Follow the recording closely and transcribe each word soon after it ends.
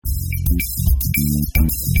Hey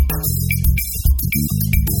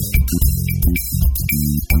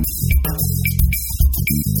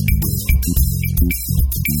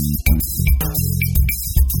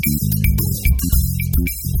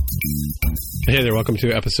there, welcome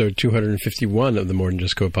to episode 251 of the More Than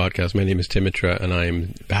Just Code podcast. My name is Tim Mitra, and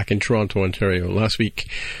I'm back in Toronto, Ontario. Last week,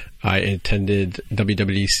 I attended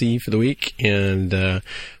WWDC for the week and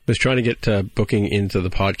was trying to get booking into the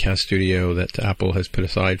podcast studio that Apple has put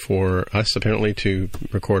aside for us, apparently, to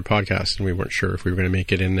record podcasts, and we weren't sure if we were going to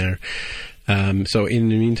make it in there. So in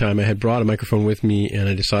the meantime, I had brought a microphone with me, and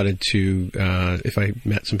I decided to, if I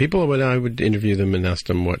met some people, I would interview them and ask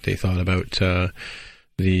them what they thought about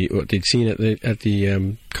what they'd seen at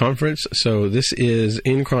the conference. So this is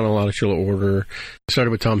in chronological order.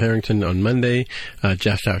 Started with Tom Harrington on Monday,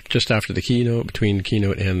 just after the keynote, between the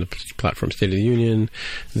keynote and the Platform State of the Union.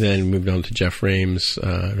 Then moved on to Jeff Rames,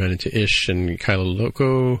 ran into Ish and Kylo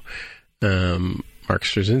Loco, Mark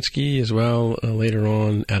Straczynski as well later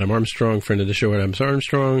on, Adam Armstrong, friend of the show, Adam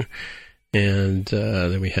Armstrong. And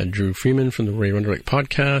then we had Drew Freeman from the Ray Wenderlich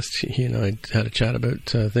podcast. He and I had a chat about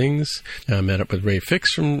things. Met up with Ray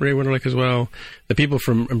Fix from Ray Wenderlich as well. The people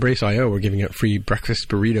from Embrace.io were giving out free breakfast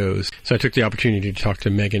burritos. So I took the opportunity to talk to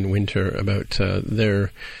Megan Winter about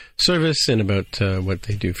their service and about what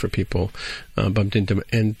they do for people. Bumped into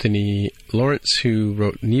Anthony Lawrence, who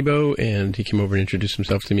wrote Nebo, and he came over and introduced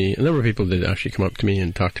himself to me. A number of people did actually come up to me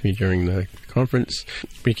and talk to me during the conference.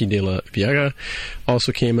 Ricky de la Viega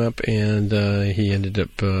also came up, and he ended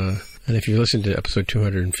up... and if you listened to episode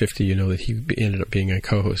 250, you know that he ended up being a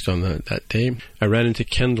co-host on that day. I ran into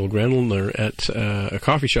Kendall Grenler at a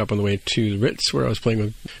coffee shop on the way to the Ritz, where I was playing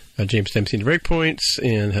with James Dempsey and Breakpoints,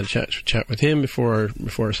 and had a chat with him before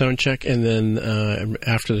our sound check. And then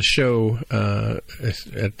after the show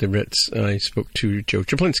at the Ritz, I spoke to Joe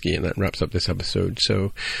Czaplinski, and that wraps up this episode.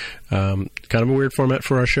 So kind of a weird format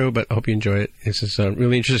for our show, but I hope you enjoy it. This is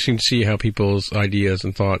really interesting to see how people's ideas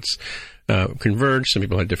and thoughts converge. Some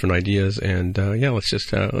people had different ideas, and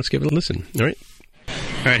let's give it a listen. All right.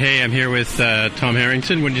 All right, hey, I'm here with Tom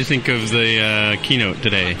Harrington. What did you think of the keynote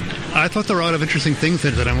today? I thought there were a lot of interesting things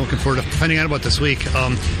that I'm looking forward to finding out about this week.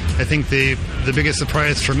 I think the biggest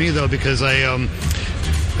surprise for me, though, because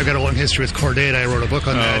I've got a long history with Core Data. I wrote a book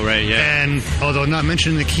on that. Oh, right, yeah. And although not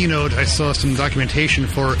mentioned in the keynote, I saw some documentation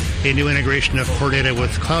for a new integration of Core Data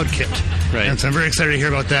with CloudKit. Right. And so I'm very excited to hear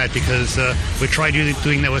about that, because we tried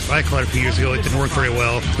doing that with iCloud a few years ago. It didn't work very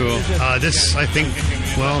well. Cool. This, I think,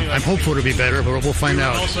 I'm hopeful to be better, but we'll find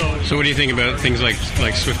out. So what do you think about things like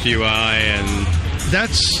SwiftUI and...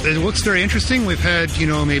 It looks very interesting. We've had,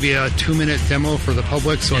 maybe a 2-minute demo for the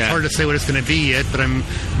public, so it's hard to say what it's going to be yet, but I'm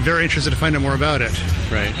very interested to find out more about it.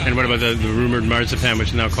 Right. And what about the rumored Marzipan, which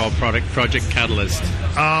is now called Project Catalyst?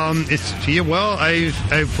 I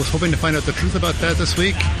was hoping to find out the truth about that this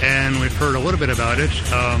week, and we've heard a little bit about it.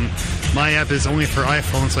 My app is only for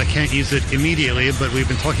iPhone, so I can't use it immediately, but we've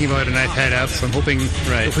been talking about an iPad app, so I'm hoping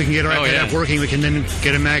if we can get our iPad app working, we can then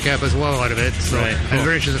get a Mac app as well out of it. So cool. I'm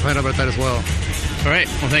very interested to find out about that as well. All right.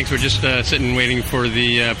 Well, thanks. We're just sitting waiting for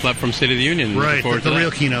the Platform State of the Union. Right, the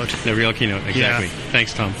real keynote. The real keynote, exactly. Yeah.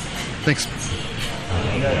 Thanks, Tom. Thanks.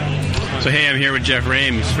 So, hey, I'm here with Jeff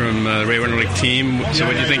Rames from the Ray Wenderlich team. So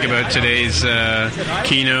what do you think about today's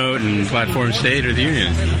keynote and Platform State of the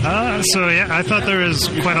Union? I thought there was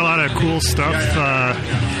quite a lot of cool stuff,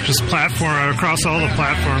 just platform across all the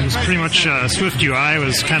platforms. Pretty much SwiftUI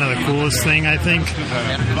was kind of the coolest thing, I think.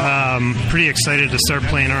 Pretty excited to start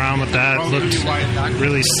playing around with that. Looked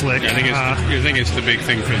really slick. You think it's the big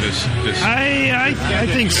thing for this? I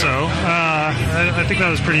think so. I think that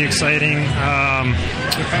was pretty exciting. I'm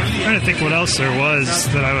trying to think what else there was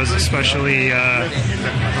that I was especially...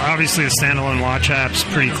 obviously, the standalone watch app's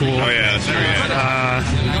pretty cool. Oh, yeah, that's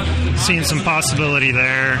true, seeing some possibility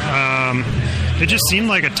there. It just seemed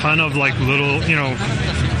like a ton of little,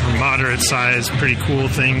 moderate-sized, pretty cool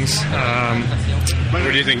things. What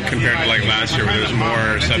do you think compared to last year, where there was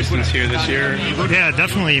more substance here this year? Yeah,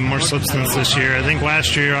 definitely more substance this year. I think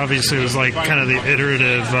last year, obviously, was kind of the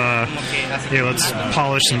iterative, let's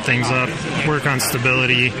polish some things up, work on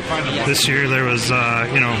stability. This year, there was,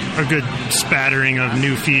 a good spattering of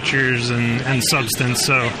new features and substance.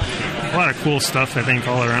 So a lot of cool stuff, I think,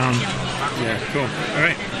 all around. Yeah, cool. All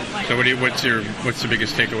right. So what's the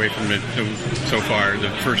biggest takeaway from it so far, the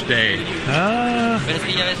first day?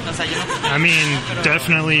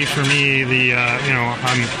 Definitely for me,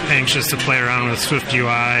 I'm anxious to play around with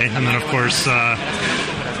SwiftUI, and then of course,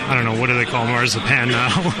 I don't know, what do they call Marzipan now?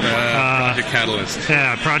 Project Catalyst.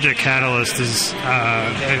 Yeah, Project Catalyst is,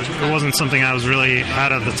 it wasn't something I was really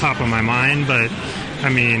out of the top of my mind, but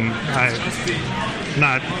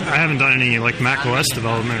I haven't done any like Mac OS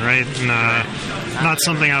development, right? And not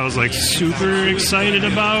something I was like super excited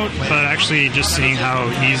about, but actually just seeing how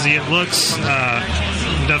easy it looks,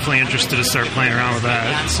 I'm definitely interested to start playing around with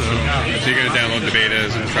that. So you're going to download the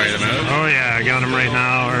betas and try them out? Oh yeah, I got them right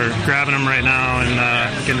now, or grabbing them right now, and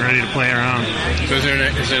getting ready to play around. So is there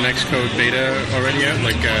an Xcode beta already out?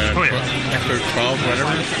 Like Xcode 12,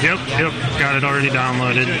 whatever? Yep, got it already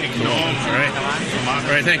downloaded. Cool.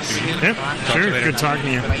 All right, thanks. Yep, sure. Good talking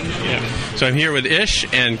to you. Yeah. So I'm here with Ish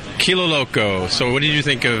and Kilo Loco. So what did you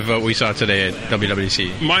think of what we saw today at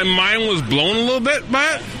WWDC? My mind was blown a little bit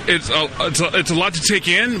by it. It's a lot to take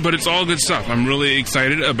in, but it's all good stuff. I'm really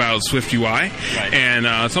excited about Swift UI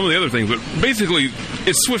and some of the other things, but basically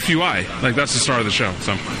it's Swift UI. Like, that's the star of the show.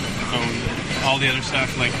 So all the other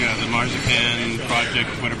stuff, like the Marzipan project,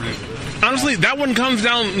 whatever. Honestly, that one comes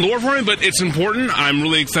down lower for me, but it's important. I'm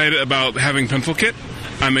really excited about having PencilKit.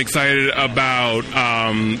 I'm excited about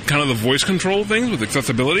kind of the voice control things with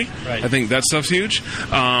accessibility. Right. I think that stuff's huge.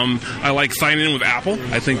 I like signing in with Apple.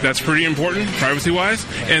 I think that's pretty important, privacy-wise.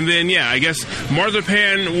 And then, I guess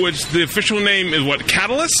Marzipan, which the official name is what,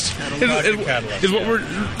 Catalyst? Catalyst. Is what we're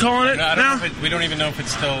calling it now? We don't even know if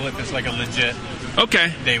it's like a legit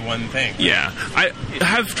day one thing. Yeah. I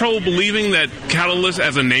have trouble believing that Catalyst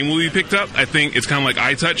as a name will be picked up. I think it's kind of like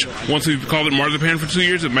iTouch. Once we've called it Marzipan for 2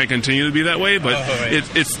 years, it might continue to be that way, but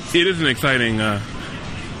it is an exciting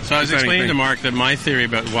so I was explaining to Mark that my theory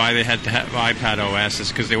about why they had to have iPad OS is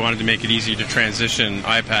because they wanted to make it easy to transition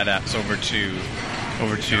iPad apps over to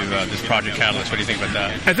this Project Catalyst. What do you think about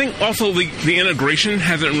that? I think also the integration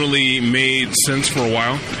hasn't really made sense for a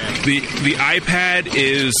while. The iPad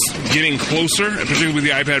is getting closer, particularly with the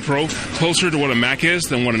iPad Pro, closer to what a Mac is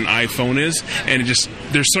than what an iPhone is, and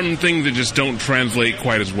there's some things that just don't translate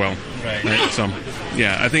quite as well. Right? So,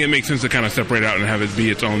 I think it makes sense to kind of separate out and have it be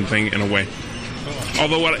its own thing in a way.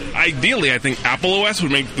 Although, ideally, I think Apple OS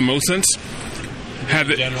would make the most sense. Have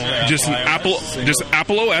it just Apple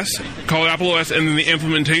OS, call it Apple OS, and then the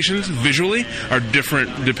implementations visually are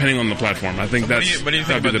different depending on the platform. I think what do you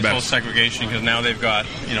think about this whole segregation? Because now they've got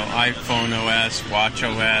iPhone OS, Watch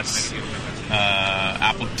OS,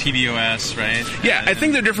 Apple TV OS, right? Yeah, I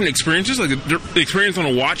think they're different experiences. Like the experience on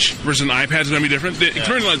a watch versus an iPad is going to be different. The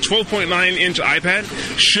experience on a 12.9-inch iPad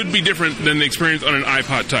should be different than the experience on an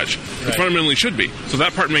iPod Touch. It fundamentally should be. So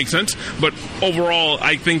that part makes sense. But overall,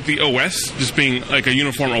 I think the OS, just being like a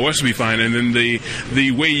uniform OS, would be fine. And then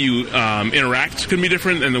the way you interact can be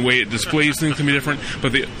different, and the way it displays things can be different.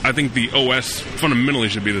 But I think the OS fundamentally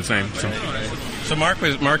should be the same. So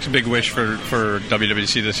Mark's big wish for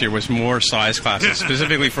WWDC this year was more size classes,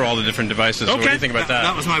 specifically for all the different devices. So what do you think about that?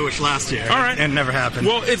 That was my wish last year. All right. And it never happened.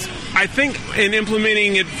 Well, I think in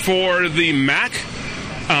implementing it for the Mac,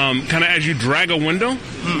 kind of as you drag a window,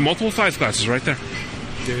 multiple size classes right there.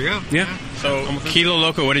 There you go. Yeah. So, Kilo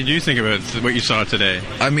Loco, what did you think about what you saw today?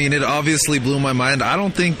 I mean, it obviously blew my mind. I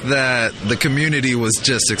don't think that the community was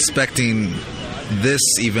just expecting this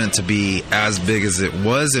event to be as big as it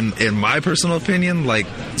was. In my personal opinion, like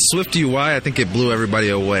Swift UI, I think it blew everybody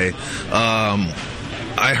away.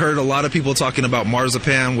 I heard a lot of people talking about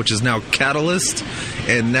Marzipan, which is now Catalyst,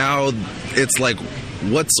 and now it's like,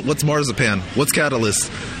 what's Marzipan? What's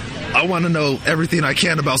Catalyst? I want to know everything I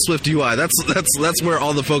can about Swift UI. That's where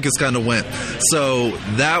all the focus kind of went. So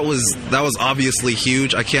that was obviously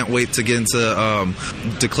huge. I can't wait to get into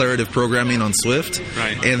declarative programming on Swift.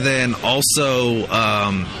 Right. And then also,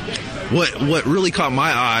 what really caught my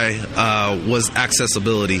eye was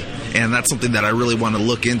accessibility, and that's something that I really want to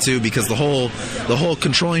look into, because the whole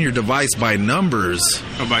controlling your device by numbers,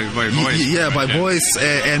 by voice, by voice,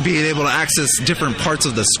 and being able to access different parts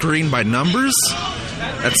of the screen by numbers.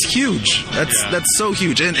 That's huge. That's so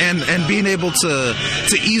huge, and being able to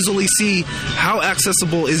easily see how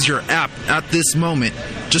accessible is your app at this moment.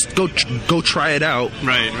 Just go try it out.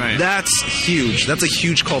 Right. That's huge. That's a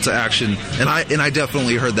huge call to action, and I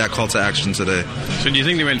definitely heard that call to action today. So do you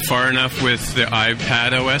think they went far enough with the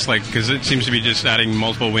iPad OS? Like, because it seems to be just adding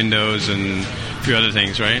multiple windows and a few other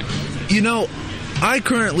things, right? I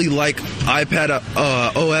currently like iPad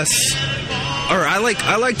OS. Or I liked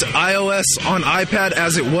iOS on iPad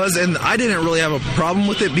as it was, and I didn't really have a problem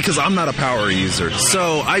with it because I'm not a power user.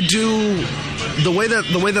 So I do the way that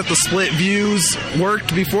the split views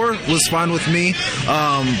worked before was fine with me.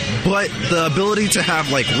 But the ability to have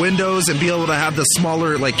like windows and be able to have the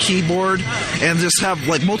smaller like keyboard and just have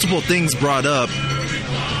like multiple things brought up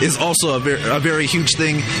is also a very huge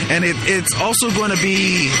thing, and it's also going to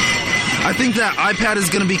be. I think that iPad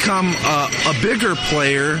is going to become a bigger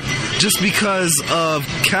player just because of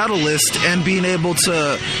Catalyst and being able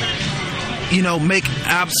to make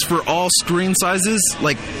apps for all screen sizes,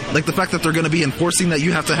 like the fact that they're going to be enforcing that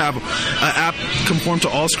you have to have an app conform to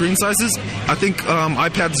all screen sizes. I think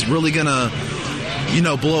iPad's really going to,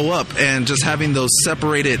 blow up, and just having those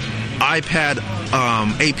separated iPad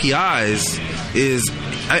APIs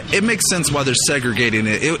it makes sense why they're segregating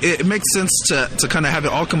it. It makes sense to kind of have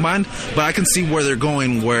it all combined, but I can see where they're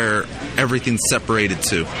going, where everything's separated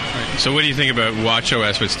to. So what do you think about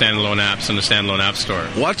watchOS with standalone apps on the standalone app store?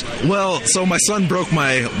 So my son broke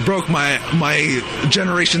my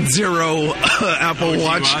Generation 0 Apple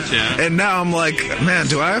Watch, and now I'm like, man,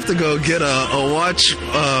 do I have to go get a watch,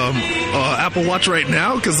 Apple Watch right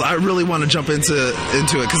now? Because I really want to jump into it,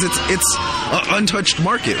 because it's an untouched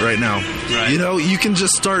market right now. Right. You can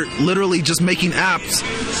just start literally just making apps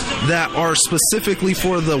that are specifically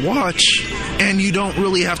for the watch, and you don't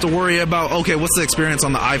really have to worry about, okay, what's the experience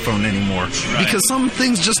on the iPhone anymore? Right. Because some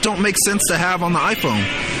things just don't make sense to have on the iPhone,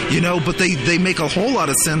 but they make a whole lot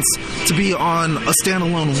of sense to be on a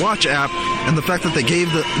standalone watch app, and the fact that they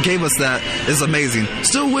gave us that is amazing.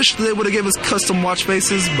 Still wish they would have given us custom watch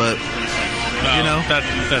faces, but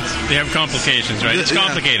that's they have complications, right? It's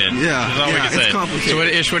complicated. Yeah, that's all we can say. It's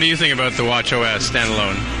complicated. So, what do you think about the watchOS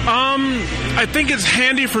standalone? I think it's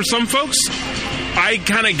handy for some folks. I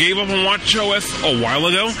kind of gave up on watchOS a while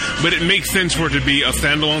ago, but it makes sense for it to be a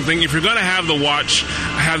standalone thing. If you're going to have the watch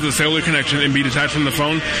have the cellular connection and be detached from the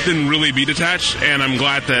phone, then really be detached, and I'm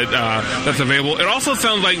glad that that's available. It also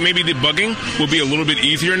sounds like maybe debugging will be a little bit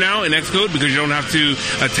easier now in Xcode, because you don't have to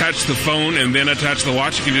attach the phone and then attach the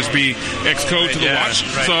watch. It can just be Xcode to the watch.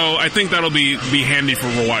 Right. So I think that'll be handy for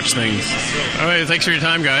watch things. All right, thanks for your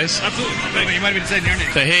time, guys. Absolutely. You might have been saying your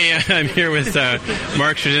name. So, hey, I'm here with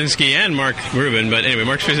Mark Straczynski and Mark Rubin. But anyway,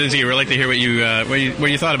 Mark Straczynski, we'd like to hear what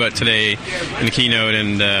you thought about today in the keynote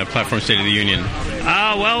and Platform State of the Union.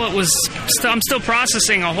 Well, it was. I'm still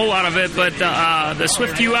processing a whole lot of it, but the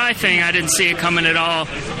Swift UI thing, I didn't see it coming at all.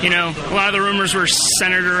 A lot of the rumors were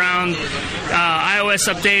centered around iOS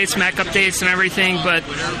updates, Mac updates, and everything, but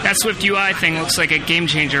that Swift UI thing looks like a game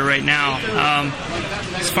changer right now.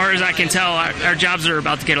 As far as I can tell, our jobs are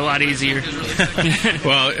about to get a lot easier.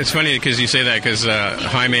 Well, it's funny because you say that, because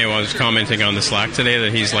Jaime was commenting on the Slack today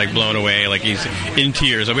that he's like blown away, like he's in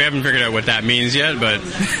tears. We haven't figured out what that means yet, but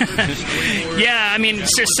yeah, I mean,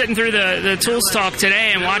 just sitting through the tools talk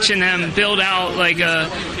today and watching them build out like a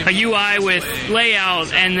UI with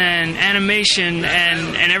layout and then animation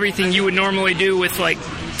and everything you would normally do with like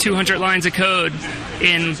 200 lines of code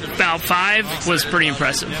in about 5 was pretty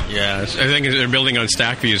impressive. Yeah, I think they're building on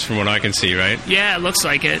stack views from what I can see, right? Yeah, it looks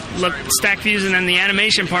like it. Look, stack views, and then the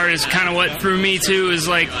animation part is kind of what threw me too, is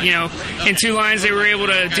like, in 2 lines they were able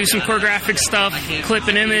to do some core graphic stuff, clip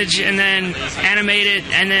an image, and then animate it,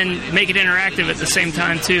 and then make it interactive at the same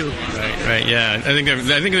time too. Right, yeah. I think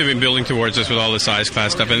they've been building towards this with all the size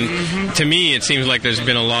class stuff, and to me it seems like there's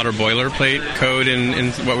been a lot of boilerplate code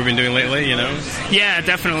in what we've been doing lately, Yeah,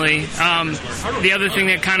 definitely. The other thing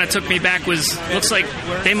that kind of took me back was, looks like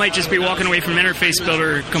they might just be walking away from Interface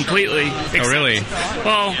Builder completely. Oh, really?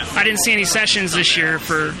 Well, I didn't see any sessions this year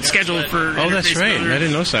scheduled for Oh, Interface that's right. Builder. I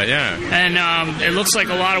didn't notice that, yeah. And it looks like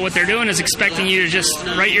a lot of what they're doing is expecting you to just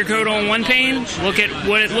write your code on one pane, look at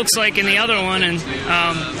what it looks like in the other one, and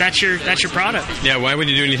that's your product. Yeah, why would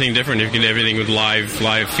you do anything different if you can do everything with live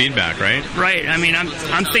feedback, right? Right. I mean, I'm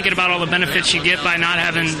thinking about all the benefits you get by not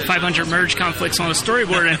having 500 merge conflicts on a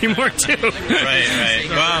storyboard anymore, too. Right.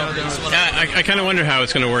 Well, I kind of wonder how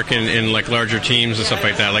it's going to work in like larger teams and stuff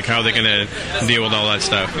like that, like how they're going to deal with all that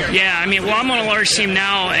stuff. Yeah, I mean, I'm on a large team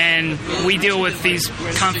now, and we deal with these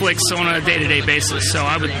conflicts on a day-to-day basis, so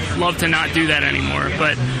I would love to not do that anymore.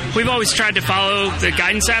 But we've always tried to follow the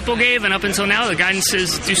guidance Apple gave, and up until now, the guidance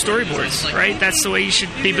is do storyboards, right? That's the way you should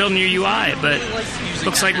be building your UI, but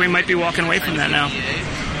looks like we might be walking away from that now.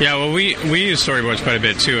 Yeah, well, we use storyboards quite a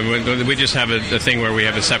bit too, and we just have a thing where we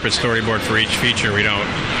have a separate storyboard for each feature. We don't.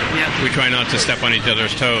 Yeah. We try not to step on each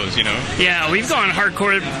other's toes, Yeah, we've gone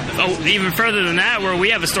hardcore, even further than that, where we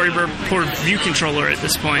have a storyboard view controller at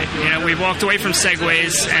this point. We've walked away from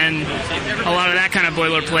segues and a lot of that kind of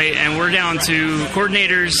boilerplate, and we're down to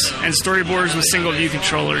coordinators and storyboards with single view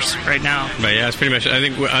controllers right now. But yeah, it's pretty much. I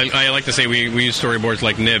think I like to say we use storyboards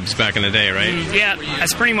like nibs back in the day, right? Yeah,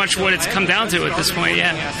 that's pretty much what it's come down to at this point.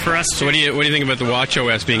 Yeah. For us. So what do you think about the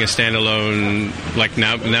watchOS being a standalone, like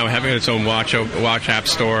now having its own watch app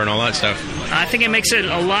store and all that stuff? I think it makes it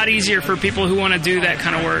a lot easier for people who want to do that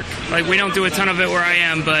kind of work. Like, we don't do a ton of it where I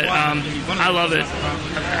am, but I love it.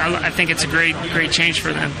 I think it's a great change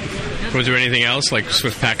for them. Was there anything else like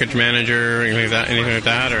Swift Package Manager, anything like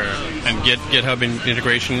that, or and GitHub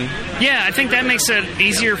integration? Yeah, I think that makes it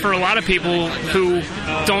easier for a lot of people who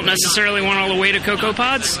don't necessarily want all the way to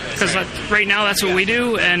CocoaPods, because right now that's what we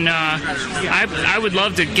do, and I would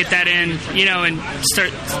love to get that in,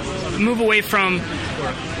 and move away from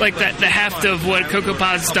like the heft of what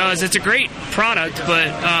CocoaPods does. It's a great product, but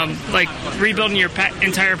like rebuilding your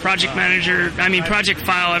entire project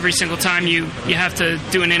file every single time you have to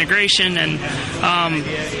do an integration and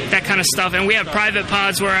that kind of stuff. And we have private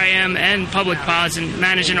pods where I am and public pods, and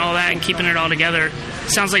managing all that and keeping it all together.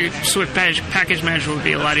 Sounds like a Swift Package Manager would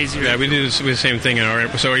be a lot easier. Yeah, we do the same thing in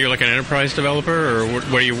our. So, are you like an enterprise developer, or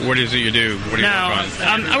what is it you do? What do you work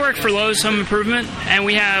on? I work for Lowe's Home Improvement, and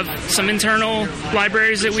we have some internal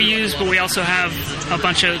libraries that we use, but we also have a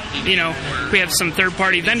bunch of, we have some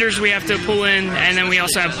third-party vendors we have to pull in, and then we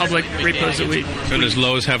also have public repos that we. So, does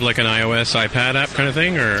Lowe's have like an iOS, iPad app kind of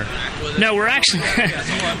thing, or? No, we're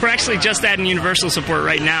actually just adding universal support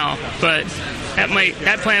right now, but.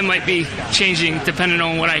 That plan might be changing depending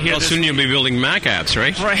on what I hear. Well, soon you'll be building Mac apps,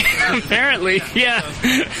 right? Right. Apparently, yeah.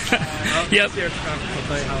 Yep.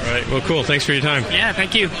 All right. Well, cool. Thanks for your time. Yeah,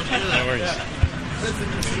 thank you. No worries.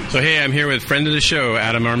 So, hey, I'm here with friend of the show,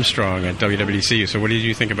 Adam Armstrong at WWDC. So, what did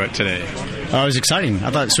you think about today? It was exciting. I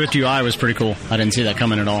thought SwiftUI was pretty cool. I didn't see that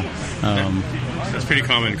coming at all. That's pretty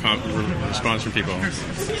common response from people.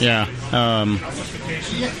 Yeah. I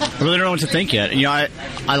really don't know what to think yet.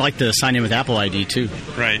 I like the sign in with Apple ID too.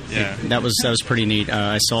 Right. Yeah. That was pretty neat.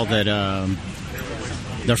 I saw that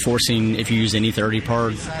they're forcing, if you use any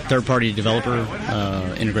third-party developer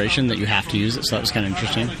integration, that you have to use it. So that was kind of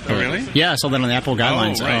interesting. Oh, really? Yeah, I saw that on the Apple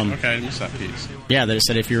guidelines. Oh, right. Okay, I missed that piece. Yeah, that it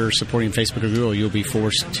said if you're supporting Facebook or Google, you'll be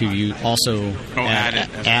forced to also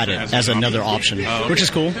add it as another option, which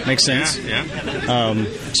is cool. Makes sense. Yeah.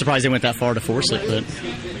 Surprised they went that far to force it, but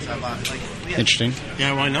interesting.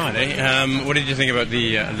 Yeah, why not? Eh? What did you think about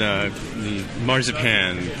the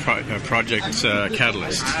Marzipan project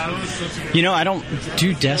Catalyst? I don't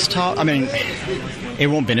do desktop. I mean, it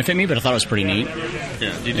won't benefit me, but I thought it was pretty neat.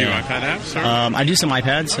 Yeah. Do you do iPad apps? I do some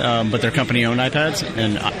iPads, but they're company-owned iPads,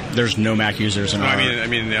 and there's no Mac users. I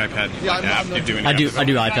mean the iPad app. You do I do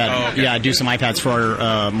iPad. Oh, okay. Yeah, I do some iPads for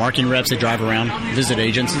our marketing reps that drive around, visit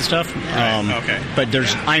agents and stuff. Okay. But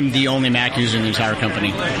I'm the only Mac user in the entire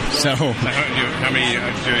company. So how many do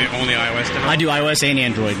only iOS develop? I do iOS and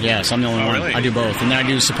Android. Yes, I'm the only one. Really? I do both, and then I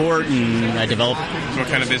do support and I develop. So what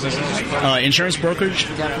kind of business is it? Insurance brokerage.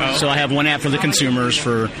 So I have one app for the consumers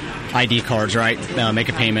for ID cards, right? Make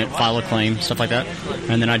a payment, file a claim, stuff like that.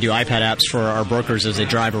 And then I do iPad apps for our brokers as they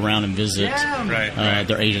drive around and visit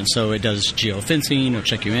their agents. So it does geofencing, it'll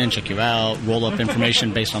check you in, check you out, roll up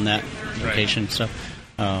information based on that location stuff.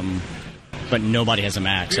 But nobody has a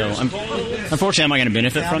Mac, so unfortunately I'm not going to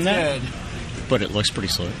benefit from that. But it looks pretty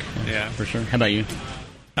slick. Yeah, for sure. How about you?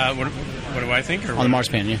 What do I think? On the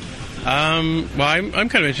Marzipan, yeah. Well, I'm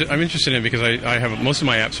kind of I'm interested in it because I have most of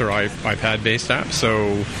my apps are iPad-based apps,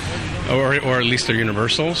 so or at least they're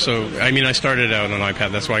universal. So I started out on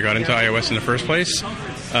iPad. That's why I got into iOS in the first place.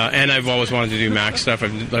 And I've always wanted to do Mac stuff.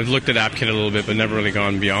 I've looked at AppKit a little bit, but never really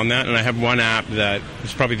gone beyond that. And I have one app that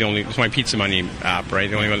is probably it's my Pizza Money app, right?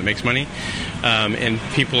 The only one that makes money. And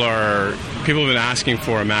people have been asking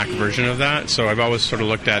for a Mac version of that. So I've always sort of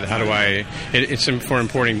looked at it's for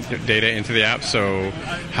importing data into the app. So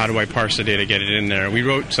how do I parse the data, get it in there? We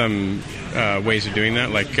wrote some ways of doing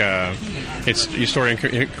that, like you store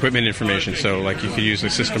equipment information. So like you could use a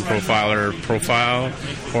system profiler profile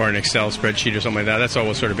or an Excel spreadsheet or something like that. That's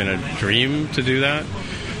always sort of been a dream to do that.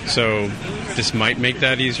 So this might make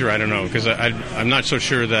that easier. I don't know, because I'm not so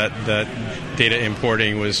sure that data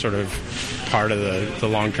importing was sort of part of the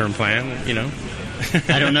long-term plan,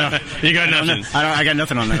 I don't know. You got nothing. I got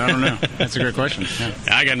nothing on that. I don't know. That's a great question.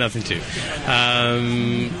 Yeah. I got nothing too.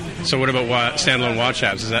 So what about standalone watch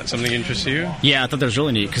apps? Is that something that interests you? Yeah, I thought that was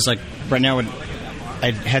really neat because right now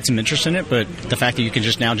I had some interest in it, but the fact that you can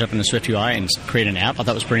just now jump into SwiftUI and create an app, I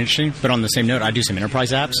thought was pretty interesting. But on the same note, I do some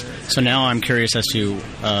enterprise apps. So now I'm curious as to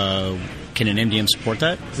can an MDM support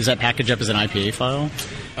that? Does that package up as an IPA file?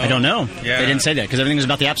 I don't know. Yeah. They didn't say that because everything was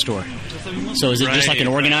about the App Store. So is it just like an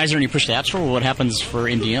organizer and you push the App Store, or what happens for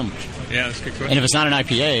MDM? Yeah, that's a good question. And if it's not an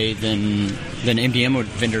IPA, then MDM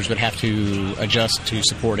vendors would have to adjust to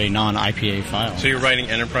support a non-IPA file. So you're writing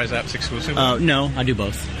enterprise apps exclusively? No, I do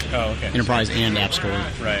both. Oh, okay. Enterprise and App Store.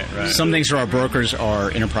 Right. Some things for our brokers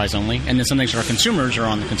are enterprise only, and then some things for our consumers are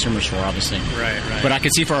on the consumer store, obviously. Right. But I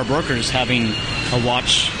could see for our brokers having a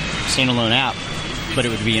watch standalone app, but it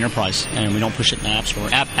would be enterprise, and we don't push it in the App Store.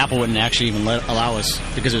 Apple wouldn't actually even allow us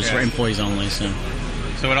because it was for employees only. So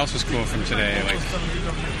So what else was cool from today? Like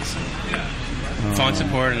font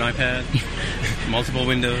support and iPad, multiple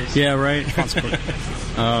windows. Yeah, right. Font support.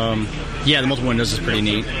 The multiple windows is pretty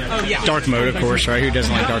neat. Dark mode, of course, right? Who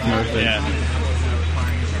doesn't like dark mode? But Yeah.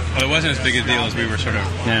 Well, it wasn't as big a deal as we were sort of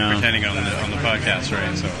pretending on the podcast,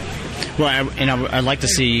 right? So. Well, I'd like to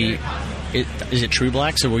see. Is it true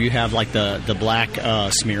black? So will you have like the black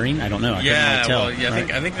smearing? I don't know. I couldn't really tell. Well, yeah, right?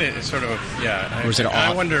 I think that it's sort of Or is it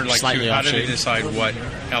I wonder, like, slightly how do they off-shade? decide what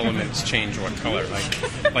elements change what color? Like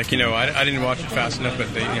I didn't watch it fast enough,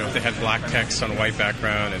 but they had black text on a white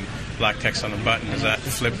background and black text on a button. Does that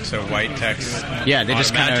flip to white text? Yeah, they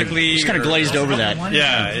just kind of glazed over that.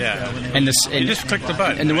 Yeah. And You just click the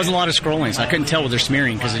button. And there wasn't a lot of scrolling, so I couldn't tell what they're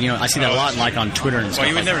smearing because I see that a lot like on Twitter and stuff. Well,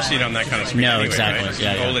 you would like never see it on that kind of screen. No, anyway, exactly. Right?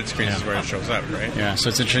 Yeah, OLED screen is where it shows up, right? Yeah, so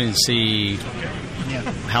it's interesting to see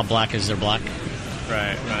how black is their black.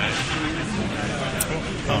 Right.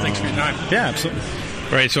 Well, thanks for your time. Yeah, absolutely.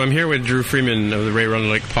 Right, so I'm here with Drew Freeman of the Ray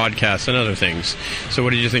Runelick podcast and other things. So what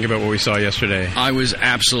did you think about what we saw yesterday? I was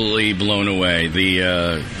absolutely blown away.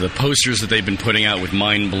 The posters that they've been putting out with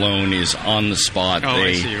Mind Blown is on the spot.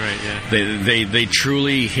 I see, right, yeah. They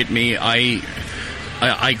truly hit me. I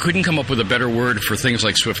couldn't come up with a better word for things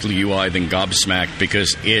like Swiftly UI than gobsmacked,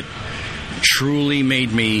 because it truly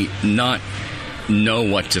made me not know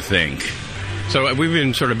what to think. So we've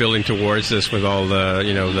been sort of building towards this with all the,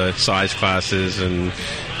 the size classes and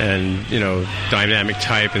dynamic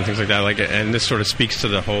type and things like that. And this sort of speaks to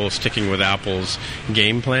the whole sticking with Apple's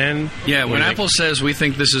game plan. Yeah, when Apple says we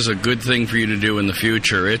think this is a good thing for you to do in the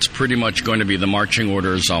future, it's pretty much going to be the marching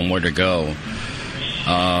orders on where to go.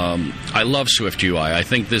 I love Swift UI. I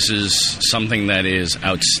think this is something that is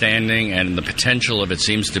outstanding, and the potential of it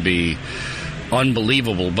seems to be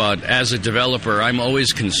unbelievable. But as a developer, I'm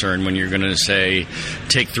always concerned when you're going to say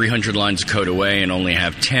take 300 lines of code away and only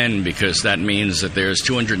have 10, because that means that there's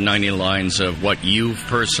 290 lines of what you've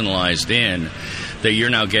personalized in that you're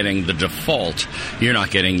now getting the default. You're not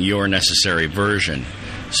getting your necessary version.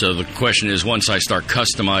 So the question is, once I start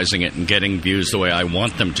customizing it and getting views the way I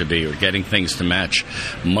want them to be, or getting things to match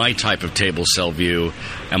my type of table cell view,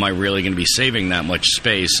 am I really going to be saving that much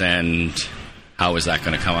space, and how is that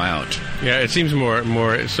going to come out? Yeah, it seems more.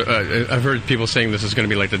 I've heard people saying this is going to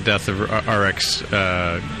be like the death of RX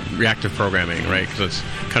reactive programming, right? Because it's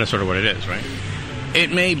kind of sort of what it is, right? It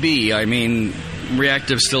may be. I mean,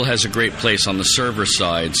 reactive still has a great place on the server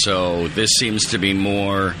side, so this seems to be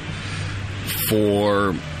more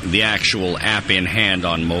for the actual app in hand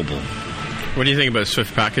on mobile. What do you think about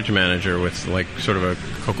Swift Package Manager with like sort of a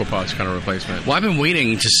CocoaPods kind of replacement? Well, I've been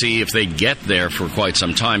waiting to see if they get there for quite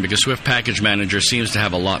some time, because Swift Package Manager seems to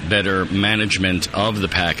have a lot better management of the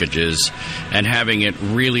packages, and having it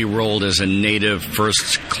really rolled as a native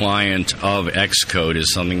first client of Xcode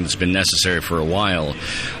is something that's been necessary for a while.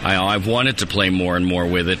 I've wanted to play more and more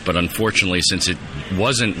with it, but unfortunately, since it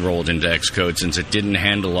wasn't rolled into Xcode, since it didn't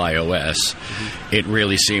handle iOS, it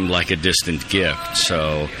really seemed like a distant gift.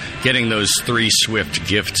 So getting those three Swift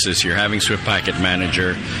gifts this year, having Swift Packet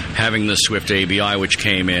Manager, having the Swift ABI, which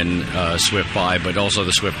came in Swift 5, but also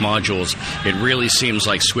the Swift modules, it really seems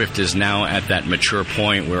like Swift is now at that mature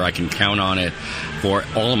point where I can count on it for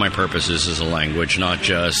all of my purposes as a language, not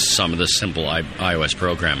just some of the simple iOS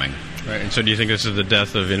programming. Right. And so do you think this is the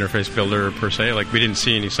death of Interface Builder per se? Like, we didn't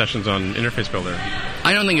see any sessions on Interface Builder.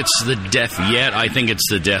 I don't think it's the death yet. I think it's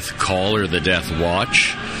the death call or the death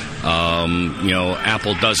watch.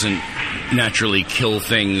 Apple doesn't naturally kill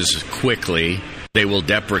things quickly. They will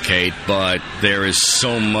deprecate, but there is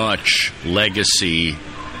so much legacy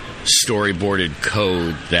storyboarded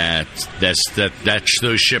code that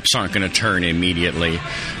those ships aren't going to turn immediately.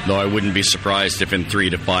 Though I wouldn't be surprised if in 3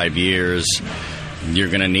 to 5 years you're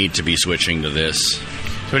going to need to be switching to this.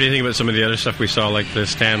 So what do you think about some of the other stuff we saw, like the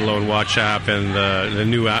standalone watch app and the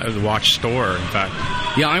new the watch store, in fact?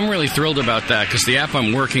 Yeah, I'm really thrilled about that, because the app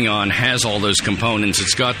I'm working on has all those components.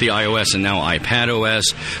 It's got the iOS and now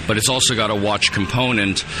iPadOS, but it's also got a watch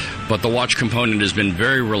component. But the watch component has been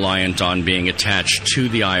very reliant on being attached to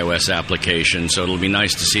the iOS application, so it'll be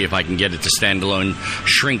nice to see if I can get it to standalone,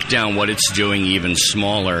 shrink down what it's doing even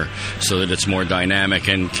smaller so that it's more dynamic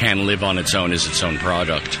and can live on its own as its own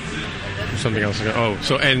product. Something else.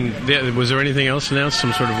 Was there anything else announced?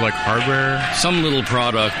 Some sort of like hardware? Some little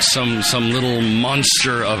product, some little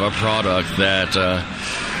monster of a product that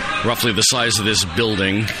roughly the size of this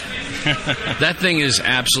building. That thing is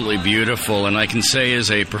absolutely beautiful, and I can say as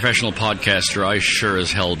a professional podcaster, I sure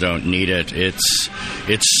as hell don't need it.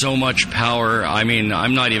 It's so much power. I mean,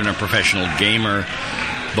 I'm not even a professional gamer,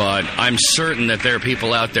 But I'm certain that there are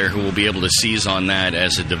people out there who will be able to seize on that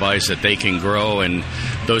as a device that they can grow. And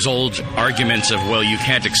those old arguments of, well, you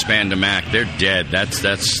can't expand a Mac, they're dead. That's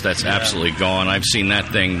absolutely gone. I've seen that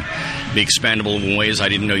thing be expandable in ways I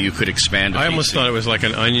didn't know you could expand. I almost thought it was like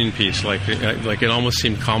an onion piece. Like it almost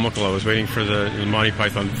seemed comical. I was waiting for the Monty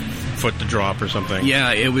Python foot to drop or something.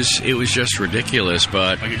 Yeah, it was just ridiculous.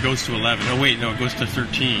 But like it goes to 11. Oh wait, no, it goes to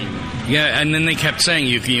 13. Yeah, and then they kept saying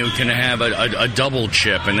you can have a double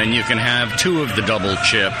chip, and then you can have two of the double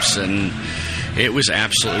chips, and it was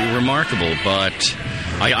absolutely remarkable. But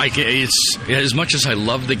it's as much as I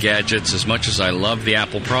love the gadgets, as much as I love the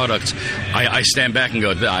Apple products, I stand back and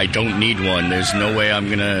go, I don't need one. There's no way I'm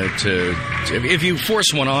gonna if you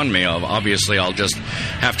force one on me, obviously I'll just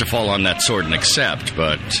have to fall on that sword and accept.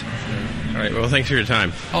 But all right, well, thanks for your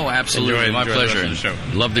time. Oh, absolutely, enjoy my pleasure. The rest of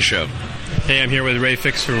the show. Love the show. Hey, I'm here with Ray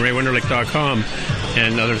Fix from RayWenderlich.com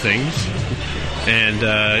and other things. And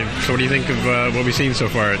so what do you think of what we've seen so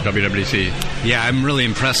far at WWDC? Yeah, I'm really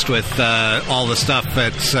impressed with all the stuff.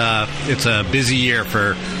 It's a busy year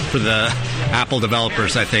for the Apple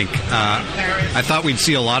developers, I think. I thought we'd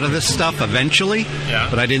see a lot of this stuff eventually,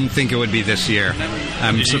 but I didn't think it would be this year.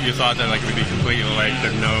 You thought that it would be completely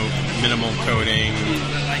there's no minimal coding?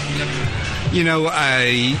 You know,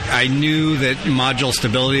 I knew that module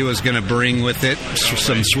stability was going to bring with it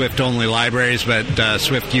some Swift-only libraries, but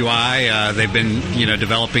Swift UI, they've been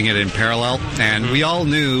developing it in parallel, and we all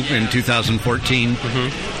knew in 2014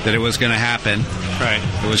 that it was going to happen. Right.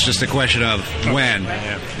 It was just a question of when,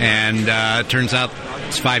 and it turns out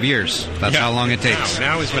it's 5 years. That's how long it takes.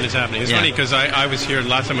 Now is when it's happening. It's funny because I was here,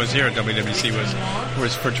 last time I was here at WWDC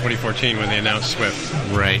was for 2014 when they announced Swift.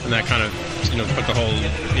 Right. And that kind of put the whole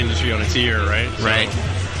industry on its ear, right? Right.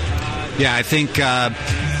 Yeah, I think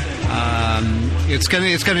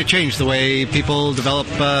it's gonna change the way people develop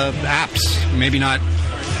apps. Maybe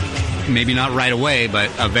not right away,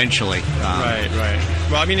 but eventually. Right.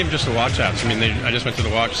 Well, I mean, even just the watch apps. I mean, I just went to the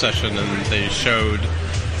watch session and they showed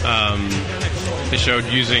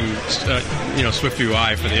using Swift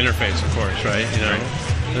UI for the interface, of course, right?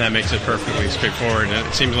 And that makes it perfectly straightforward. And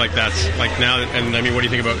it seems like that's like now. And I mean, what do you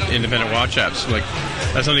think about independent watch apps? Like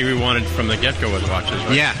that's something we wanted from the get-go with watches,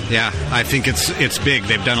 right? Yeah. I think it's big.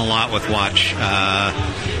 They've done a lot with watch,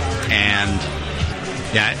 and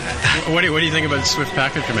yeah. What do you think about Swift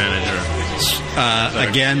Package Manager?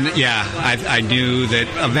 Again, I knew that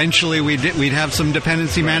eventually we'd have some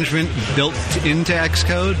dependency management built into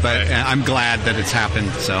Xcode, but I'm glad that it's happened.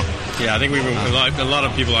 So yeah, I think we've been, a lot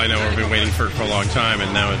of people I know have been waiting for it for a long time,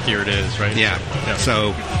 and now here it is, right? Yeah.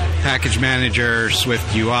 So Package Manager,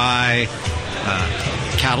 Swift UI,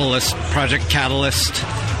 Catalyst, Project Catalyst.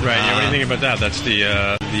 Right. What do you think about that? That's the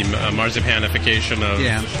Marzipanification of.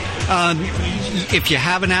 Yeah. If you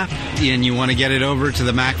have an app and you want to get it over to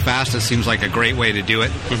the Mac fast, it seems like a great way to do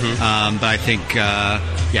it. But I think,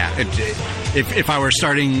 if I were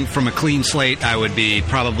starting from a clean slate, I would be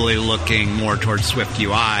probably looking more towards Swift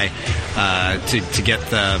UI to get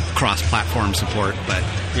the cross-platform support. But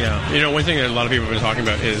yeah, one thing that a lot of people have been talking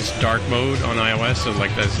about is dark mode on iOS, so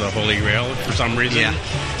like that's the holy grail for some reason. Yeah.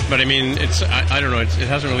 But I mean, I don't know. It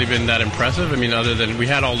hasn't really been that impressive. I mean, other than we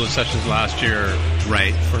had all those sessions last year,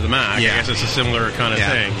 right, for the Mac. Yeah. I guess it's a similar kind of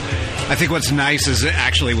thing. I think what's nice is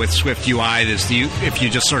actually with Swift UI is if you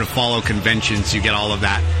just sort of follow conventions, you get all of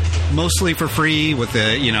that mostly for free with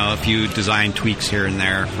a few design tweaks here and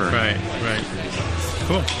there. Right.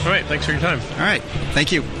 Cool. All right. Thanks for your time. All right.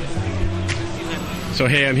 Thank you. So,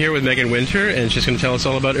 hey, I'm here with Megan Winter, and she's going to tell us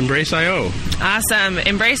all about Embrace.io. Awesome.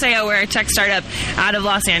 Embrace.io, we're a tech startup out of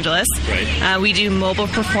Los Angeles. Right. We do mobile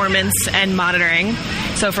performance and monitoring.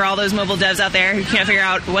 So for all those mobile devs out there who can't figure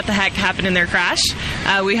out what the heck happened in their crash,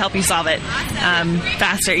 we help you solve it.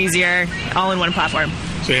 Faster, easier, all in one platform.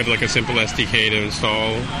 So you have like a simple SDK to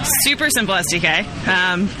install? Super simple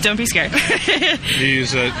SDK. Don't be scared. Do you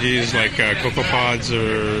use like CocoaPods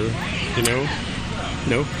or,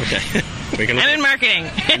 No? Okay. I'm in marketing.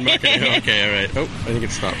 Okay, all right. Oh, I think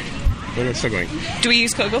it stopped. Oh, no, it's still going. Do we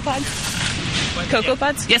use CocoaPods?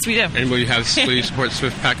 CocoaPods? Yes, we do. And will you support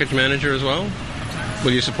Swift Package Manager as well?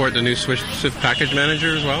 Will you support the new Swift Package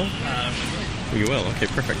Manager as well? You will. Okay,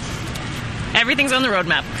 perfect. Everything's on the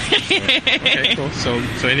roadmap. Okay, cool. So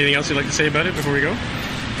anything else you'd like to say about it before we go?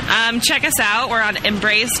 Check us out. We're on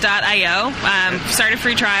Embrace.io. Start a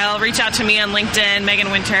free trial. Reach out to me on LinkedIn,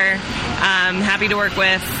 Megan Winter. Happy to work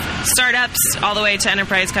with startups all the way to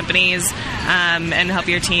enterprise companies and help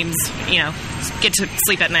your teams, get to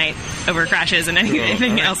sleep at night over crashes and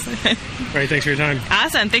anything else. All right, thanks for your time.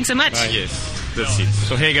 Awesome. Thanks so much. Bye. Yes. That's it.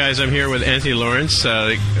 So hey guys, I'm here with Anthony Lawrence.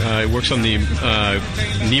 He works on the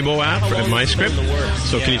Nebo app at MyScript.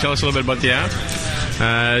 So can you tell us a little bit about the app?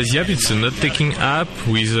 The app is a note-taking app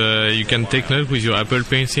with you can take notes with your Apple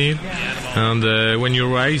Pencil, and when you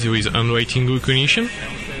write, there is handwriting recognition.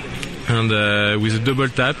 And with a double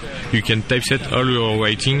tap, you can typeset all your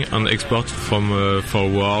writing and export from for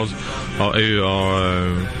Word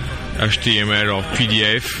or HTML or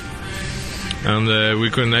PDF. And we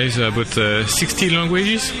recognize about 60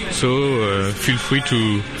 languages, so feel free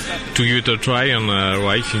to give it a try and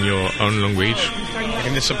write in your own language.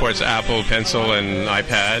 And this supports Apple Pencil and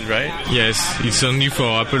iPad, right? Yes, it's only for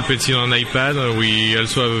Apple Pencil and iPad. We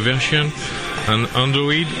also have a version on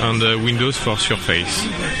Android and Windows for Surface.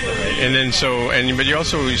 And then but you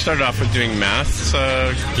started off with doing math.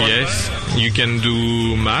 Yes, you can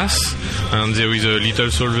do math, and there is a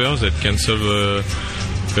little solver that can solve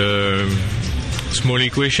small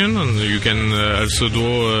equation, and you can also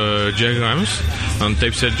draw diagrams and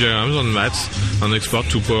typeset diagrams on maths and export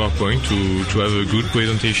to PowerPoint to have a good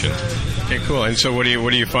presentation. Okay, cool. And so what do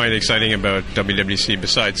you find exciting about WWDC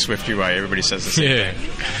besides SwiftUI? Everybody says the same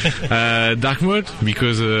thing. Dark mode,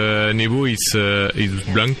 because Nebo is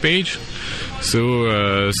blank page,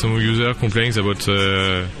 so some user complains about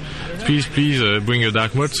please bring a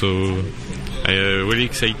dark mode, so I'm really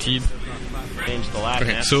excited.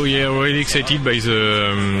 Okay. So yeah, really excited by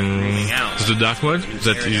the dark mode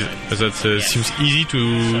that seems easy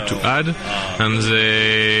to add, and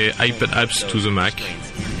the iPad apps to the Mac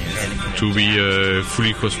to be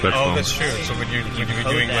fully cross-platform. Oh, that's true. So would you be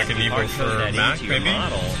doing like an ebook for Mac, maybe?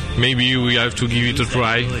 Maybe we have to give it a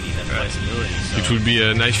try. It would be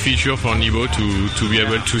a nice feature for Nebo to be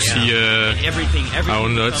able to see our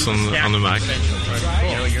notes on the Mac.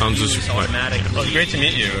 On the Well, great to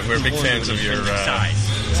meet you. We're big fans of your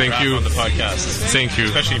Thank you on the podcast. Thank you.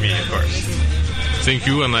 Especially me, of course. Thank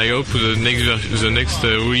you, and I hope the next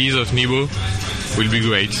release of Nebo will be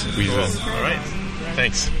great. Cool. All right.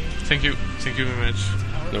 Thanks. Thank you. Thank you very much.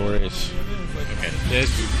 No worries. Okay. Yes.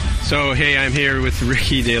 So, hey, I'm here with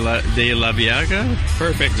Ricky de la Viaga.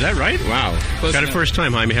 Perfect. Is that right? Wow. Got it first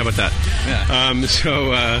time, Jaime. How about that? Yeah.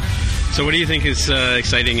 So what do you think is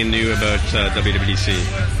exciting and new about WWDC?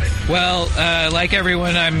 Well, like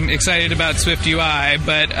everyone, I'm excited about SwiftUI,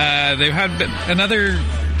 but they've had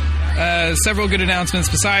several good announcements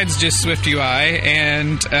besides just SwiftUI,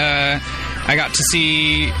 and I got to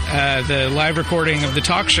see the live recording of the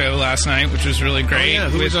talk show last night, which was really great. Oh, yeah.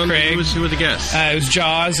 Who were the guests? It was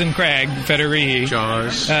Jaws and Craig Federighi.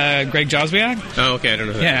 Jaws? Greg Joswiak. Oh, okay. I don't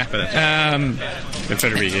know who that is. And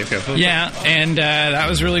Federighi. Okay. Yeah, and that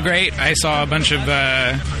was really great. I saw a bunch of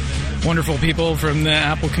wonderful people from the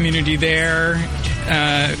Apple community there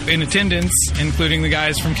in attendance, including the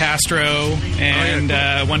guys from Castro and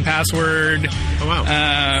 1Password. Oh,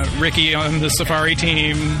 wow. Ricky on the Safari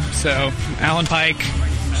team. So, Alan Pike.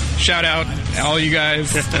 Shout out all you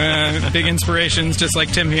guys. Big inspirations, just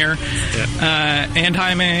like Tim here. Yeah. And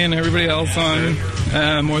Jaime and everybody else on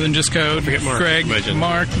More Than Just Code. Forget Mark. Greg, Legend.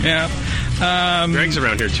 Mark, yeah. Greg's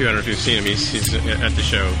around here too. I don't know if you've seen him. He's at the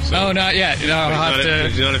show. So. Oh, not yet.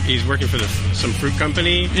 He's working for some fruit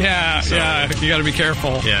company. Yeah, so. Yeah. You got to be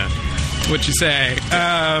careful. Yeah. What you say.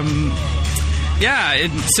 I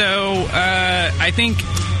think,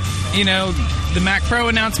 the Mac Pro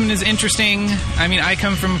announcement is interesting. I mean, I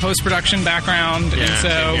come from a post-production background, and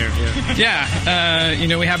so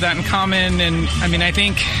we have that in common. And I mean, I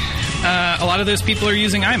think a lot of those people are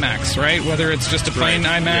using iMacs, right? Whether it's just a plain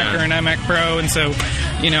iMac or an iMac Pro, and so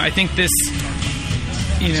I think this.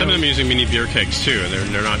 Some of them are using mini beer kegs too, and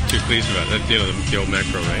they're not too pleased about that. The old Mac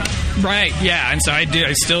Pro, right? Right, yeah, and so I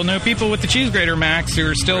still know people with the cheese grater Macs who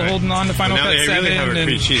are still holding on to Final Cut 7. Now they really have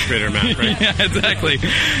a cheese grater Mac, right? Yeah, exactly.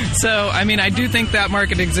 So, I mean, I do think that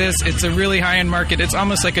market exists. It's a really high-end market. It's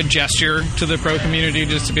almost like a gesture to the pro community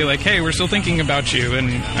just to be like, hey, we're still thinking about you.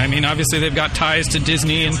 And, I mean, obviously they've got ties to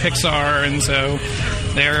Disney and Pixar, and so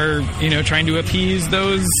they're, trying to appease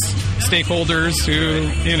those stakeholders who,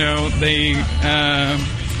 they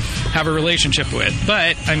have a relationship with.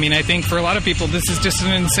 But I mean, I think for a lot of people, this is just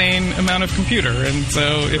an insane amount of computer. And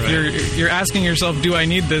so, if you're asking yourself, "Do I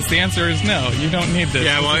need this?" the answer is no. You don't need this.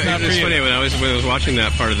 Yeah, well, it's funny when I was watching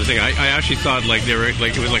that part of the thing, I actually thought they were it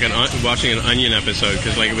was like watching an Onion episode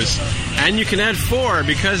because it was, and you can add 4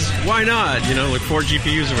 because why not? Like 4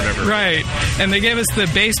 GPUs or whatever. Right. And they gave us the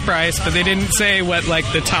base price, but they didn't say what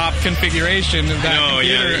the top configuration of that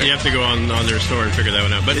computer. Yeah, you have to go on their store and figure that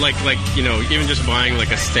one out. But even just buying a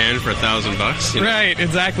stand for $1,000 bucks. Right,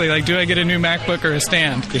 exactly. Do I get a new MacBook or a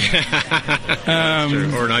stand? Or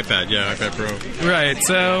an iPad, iPad Pro. Right.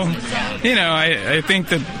 So, I think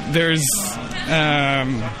that there's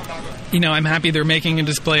I'm happy they're making a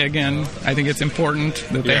display again. I think it's important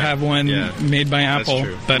that they have one made by Apple. That's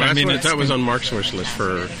true. But well, I mean, that was on Mark's wish list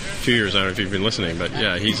for 2 years. I don't know if you've been listening, but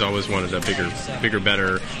yeah, he's always wanted a bigger,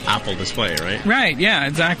 better Apple display, right? Right. Yeah.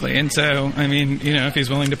 Exactly. And so, I mean, if he's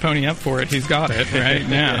willing to pony up for it, he's got it right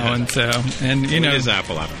now. And so, it is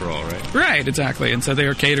Apple after all, right? Right. Exactly. And so they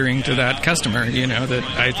are catering to that customer. That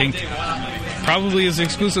I think probably is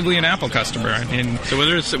exclusively an Apple customer. I mean, so what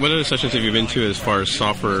other sessions have you been to as far as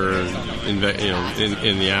software in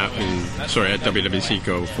the app at WWDC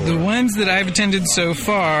go for? The ones that I've attended so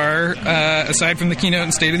far, aside from the keynote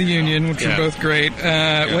and State of the Union, which were both great,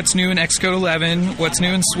 what's new in Xcode 11, what's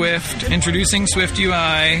new in Swift, introducing Swift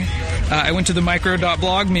UI. I went to the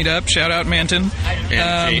micro.blog meetup, shout out Manton.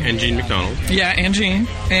 And Gene McDonald. Yeah, and Gene.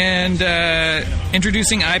 And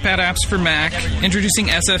introducing iPad apps for Mac, introducing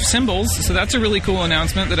SF symbols, so that's a really cool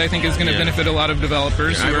announcement that I think is going to benefit a lot of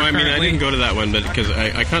developers. I didn't go to that one, but because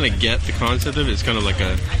I kind of get the concept of it. It's kind of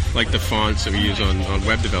like the fonts that we use on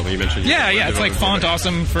web development. You mentioned. Yeah, it's like Font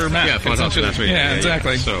Awesome for Mac. Yeah, Font Awesome. That's right. Yeah,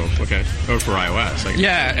 exactly. So okay, or for iOS.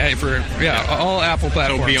 All Apple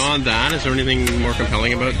platforms. So beyond that, is there anything more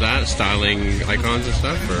compelling about that? Styling icons and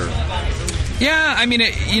stuff, or? Yeah, I mean,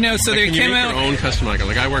 so they came out. Your own custom icon.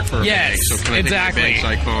 Like I work for a bank, so can I take my bank's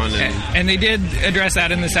icon? And they did address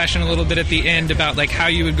that in the session a little bit at the end about like how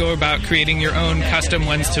you would go about creating your own custom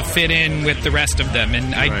ones to fit in with the rest of them.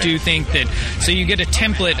 And I do think that so you get a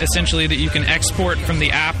template essentially that you can export from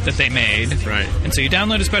the app that they made. Right. And so you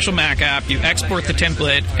download a special Mac app, you export the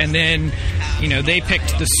template, and then they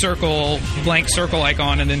picked the blank circle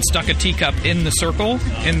icon, and then stuck a teacup in the circle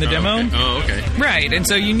in the demo. Okay. Oh, okay. Right. And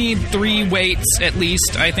so you need 3 weights at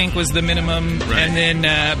least, I think, was the minimum. Right. And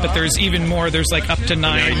then, but there's even more. There's like up to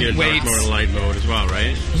 9 you weights. Dark mode, light mode as well,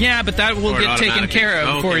 right? Yeah, but that will get taken care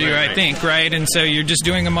of for you, I think, right? And so you're just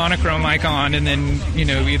doing a monochrome icon, and then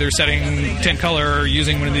either setting tint color or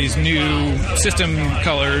using one of these new system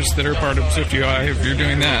colors that are part of SwiftUI if you're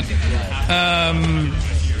doing that.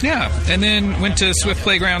 Yeah, and then went to Swift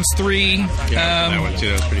Playgrounds 3. Yeah, that one too.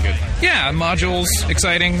 That was pretty good. Yeah, modules,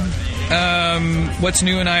 exciting. What's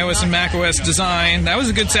new in iOS and macOS design. That was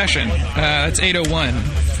a good session. That's 801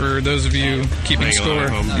 for those of you keeping score.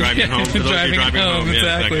 Driving home. For those driving home. Yeah,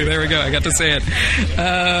 exactly. There we go. I got to say it.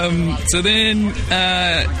 So then,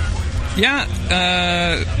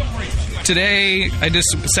 today I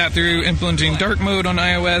just sat through implementing dark mode on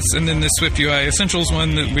iOS, and then the SwiftUI Essentials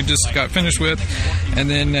one that we just got finished with, and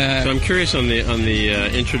then. So I'm curious on the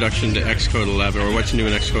introduction to Xcode 11, or what's new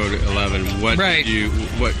in Xcode 11. What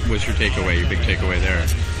was your takeaway? Your big takeaway there?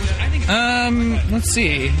 Let's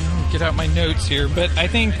see. Get out my notes here, but I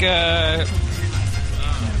think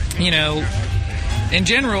in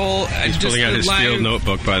general, he's pulling out his field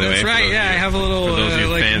notebook, by the way. That's right. Yeah, I have a little. For those of you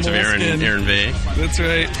fans of Aaron Vay. That's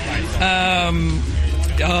right.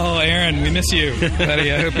 Aaron, we miss you,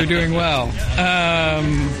 buddy. I hope you're doing well.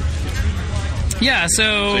 Yeah,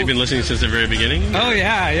 so you've been listening since the very beginning? Oh,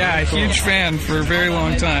 yeah. Cool. Huge fan for a very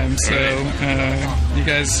long time. So you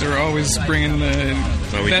guys are always bringing the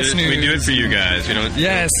best news. We do it for you guys. We don't.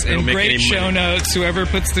 Yes, and great show notes. Whoever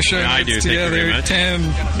puts the show notes together, Tim.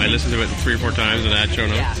 I listened to it 3 or 4 times and add show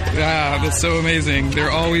notes. Yeah, that's so amazing. They're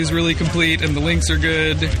always really complete, and the links are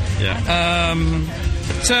good. Yeah.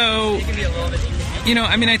 So,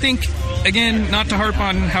 I think, again, not to harp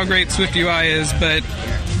on how great SwiftUI is, but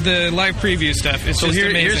the live preview stuff is just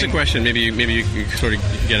amazing. Here's a question. Maybe you can sort of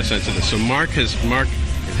get a sense of this. So Mark has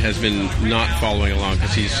been not following along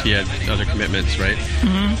because he had other commitments, right?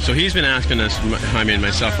 Mm-hmm. So he's been asking us, Jaime and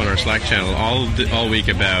myself, on our Slack channel all week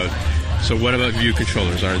about. So what about view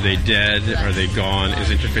controllers? Are they dead? Are they gone? Is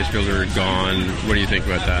Interface Builder gone? What do you think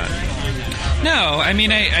about that? No, I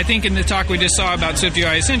think in the talk we just saw about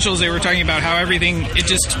SwiftUI Essentials, they were talking about how everything, it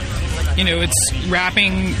just, it's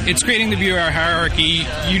wrapping, it's creating the view hierarchy.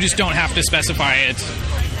 You just don't have to specify it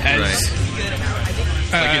as...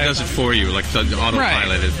 Like it does it for you, like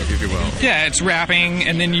auto-piloted, if you will. Yeah, it's wrapping,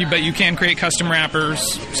 and then but you can create custom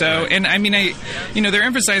wrappers. So, and they're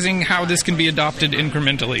emphasizing how this can be adopted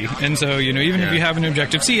incrementally. And so, even if you have an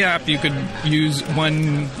Objective-C app, you could use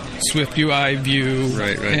one SwiftUI view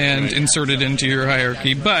and insert it into your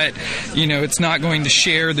hierarchy. But, it's not going to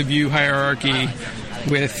share the view hierarchy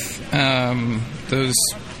with those.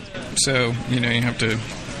 So, you have to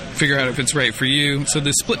figure out if it's right for you. So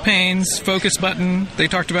the split panes, focus button, they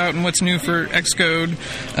talked about, and what's new for Xcode.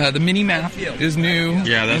 The mini map is new.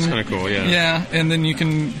 Yeah, that's kind of cool. Yeah. Yeah, and then you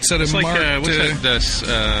can set a mark. There's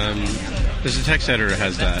a text editor that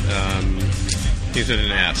has that. Is it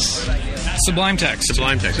an S? Sublime Text.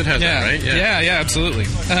 Sublime Text. It has that, right? Yeah, absolutely.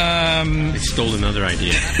 They stole another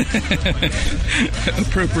idea.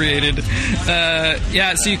 Appropriated.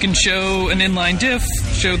 So you can show an inline diff,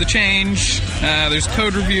 show the change. There's a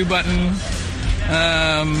code review button.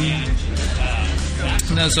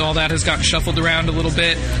 So all that has gotten shuffled around a little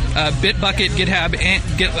bit. Bitbucket, GitHub,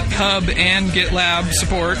 and GitLab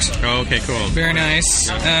support. Oh, okay, cool. Very nice.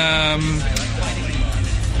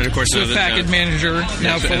 And of course, Swift Package Manager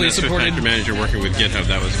now fully supported. Swift Package Manager working with GitHub,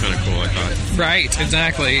 that was kind of cool, I thought. Right,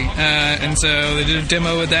 exactly. And so they did a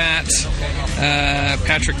demo with that.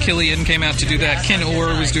 Patrick Killian came out to do that. Ken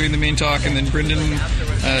Orr was doing the main talk, and then Brendan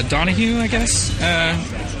Donahue, I guess,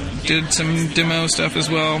 did some demo stuff as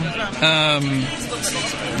well.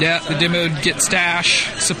 They demoed Git Stash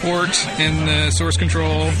support in the source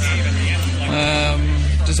control,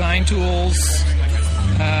 design tools.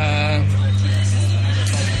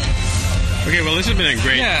 Okay, well, this has been a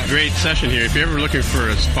great session here. If you're ever looking for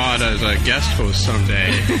a spot as a guest host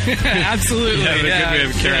someday, absolutely, you have a good way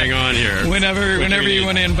of carrying on here. Whenever you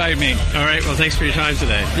want to invite me. All right. Well, thanks for your time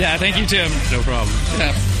today. Yeah, thank you, Tim. No problem.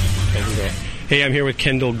 Yeah. Hey, I'm here with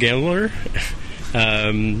Kendall Gellner.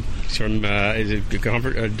 From is a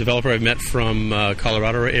developer I've met from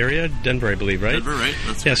Colorado area, Denver, I believe, right? Denver, right?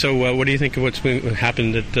 That's right. So what do you think of what's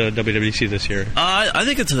happened at WWDC this year? I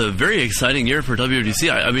think it's a very exciting year for WWDC.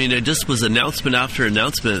 I mean, it just was announcement after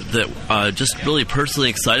announcement that just really personally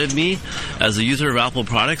excited me as a user of Apple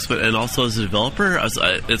products, and also as a developer.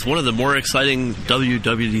 It's one of the more exciting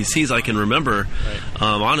WWDCs I can remember. Right.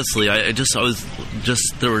 Honestly,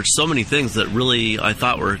 there were so many things that really I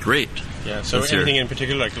thought were great. Yeah. So anything in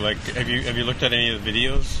particular, like have you looked at any of the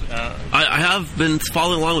videos? I have been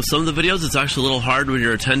following along with some of the videos. It's actually a little hard when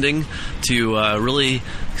you're attending to really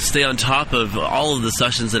stay on top of all of the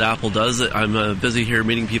sessions that Apple does. I'm busy here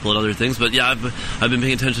meeting people and other things, but yeah, I've been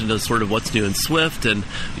paying attention to sort of what's new in Swift and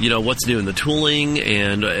what's new in the tooling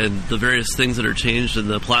and the various things that are changed in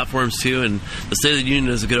the platforms too. And the State of the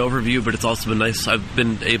Union is a good overview, but it's also been nice. I've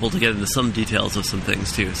been able to get into some details of some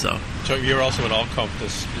things too. So you're also at AllConf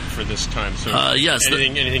for this time. So yes.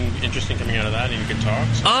 Anything interesting coming out of that? Any good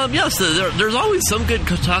talks? Yes. There's always some good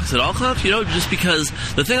talks at AllConf. Just because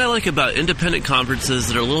the thing I like about independent conferences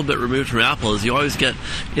that are a little bit removed from Apple is you always get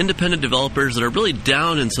independent developers that are really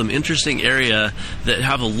down in some interesting area that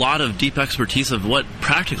have a lot of deep expertise of what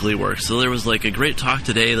practically works. So there was like a great talk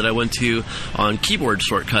today that I went to on keyboard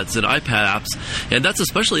shortcuts and iPad apps, and that's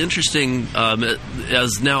especially interesting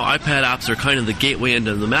as now iPad apps are kind of the gateway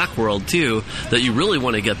into the Mac world too, that you really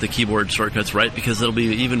want to get the keyboard shortcuts right because it'll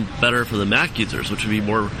be even better for the Mac users, which would be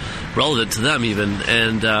more relevant to them even.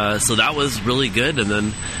 And so that was really good. And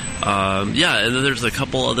then and then there's a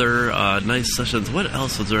couple other nice sessions. What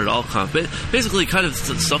else was there at AllConf? Basically kind of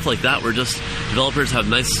stuff like that where just developers have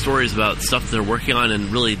nice stories about stuff they're working on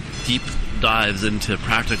and really deep dives into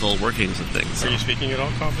practical workings of things. Are you speaking at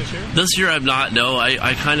AllConf this year? This year I'm not, no.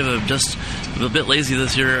 I kind of am just a bit lazy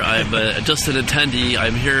this year. I'm just an attendee.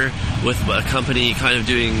 I'm here with a company kind of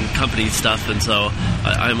doing company stuff, and so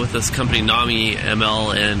I'm with this company, Nami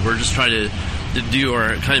ML, and we're just trying to do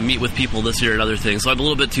or kind of meet with people this year and other things. So I'm a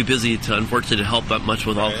little bit too busy to, unfortunately, to help that much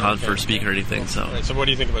with AllConf for speak or anything. So. Right, so what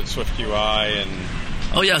do you think about Swift UI and...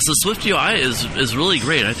 Oh, yeah, so Swift UI is really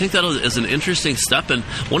great. I think that is an interesting step, and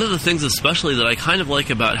one of the things especially that I kind of like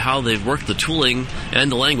about how they've worked the tooling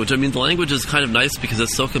and the language. I mean, the language is kind of nice because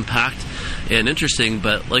it's so compact and interesting,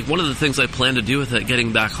 but like one of the things I plan to do with it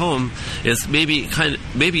getting back home is maybe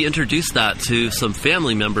introduce that to some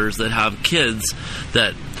family members that have kids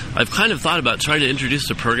that I've kind of thought about trying to introduce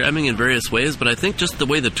to programming in various ways, but I think just the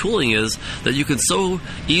way the tooling is that you can so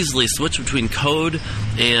easily switch between code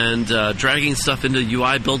and dragging stuff into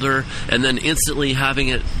UI Builder and then instantly having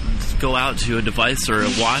it go out to a device or a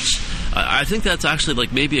watch. I think that's actually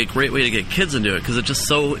like maybe a great way to get kids into it because it's just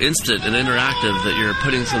so instant and interactive that you're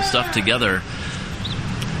putting some stuff together.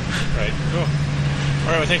 Right. Cool. All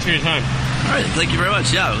right. Well, thanks for your time. All right. Thank you very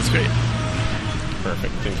much. Yeah, it was great.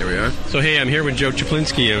 Perfect. There we are. So, hey, I'm here with Joe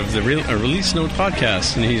Czaplinski of the Release Note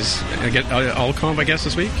podcast, and he's at AllConf, I guess,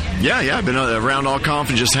 this week? Yeah, I've been around AllConf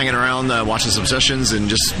and just hanging around, watching some sessions, and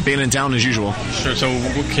just being in town as usual. Sure. So,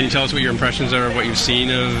 can you tell us what your impressions are of what you've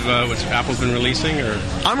seen of what Apple's been releasing? Or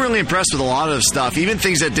I'm really impressed with a lot of stuff, even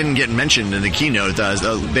things that didn't get mentioned in the keynote.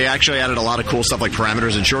 They actually added a lot of cool stuff like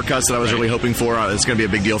parameters and shortcuts that I was really hoping for. It's going to be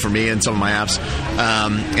a big deal for me and some of my apps.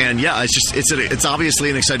 And yeah, it's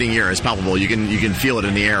obviously an exciting year. It's palpable. You can feel it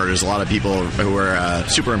in the air. There's a lot of people who are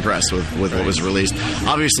super impressed with what was released.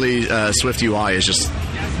 Obviously, Swift UI is just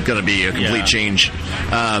going to be a complete change.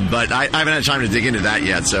 But I haven't had time to dig into that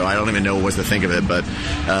yet, so I don't even know what to think of it. But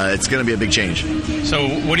it's going to be a big change. So,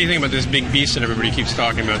 what do you think about this big beast that everybody keeps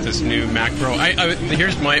talking about? This new Mac Pro.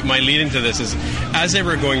 Here's my lead into this: is as they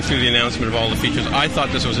were going through the announcement of all the features, I thought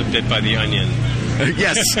this was a bit by the Onion.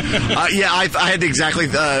 Yes. I had exactly.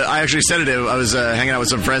 I actually said it. I was hanging out with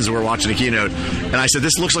some friends who were watching a keynote, and I said,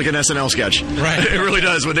 "This looks like an SNL sketch." Right. It really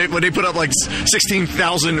does. When they put up like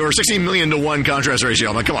 16,000 or 16 million to 1 contrast ratio,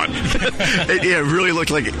 I'm like, come on. It really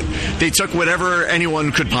looked like they took whatever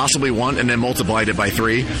anyone could possibly want and then multiplied it by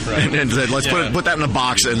 3, and said, "Let's put that in a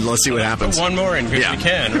box and let's see what happens." Put one more in because we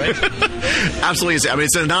can, right? Absolutely. I mean,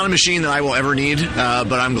 it's not a machine that I will ever need,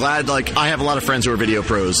 but I'm glad. Like, I have a lot of friends who are video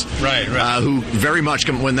pros, right. Who very much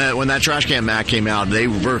when that trash can Mac came out, they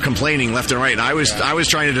were complaining left and right, and I was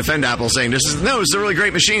trying to defend Apple, saying this is a really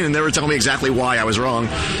great machine, and they were telling me exactly why I was wrong,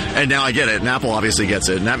 and now I get it, and Apple obviously gets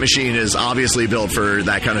it, and that machine is obviously built for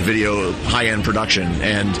that kind of video high-end production,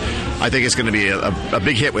 and I think it's going to be a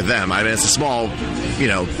big hit with them. I mean, it's a small,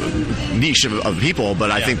 niche of people,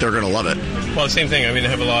 but I think they're going to love it. Well, the same thing. I mean, I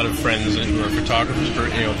have a lot of friends who are photographers,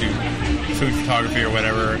 do food photography or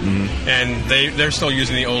whatever, and they're still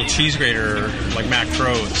using the old cheese grater, like Mac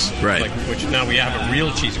Pros, right? Which now we have a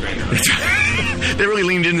real cheese grater. They really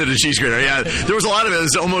leaned into the cheese grater. Yeah, there was a lot of it.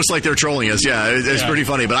 It's almost like they're trolling us. Yeah, it's pretty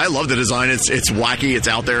funny. But I love the design. It's wacky. It's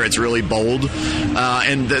out there. It's really bold.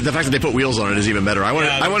 And the fact that they put wheels on it is even better. I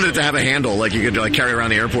wanted it to have a handle, like you could carry around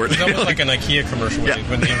the airport. It's almost like an IKEA commercial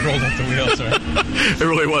when they rolled up the wheels. Right? It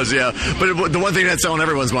really was. Yeah. But the one thing that's on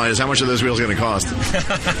everyone's mind is how much are those wheels going to cost?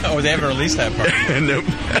 Oh, they haven't released that part. Nope.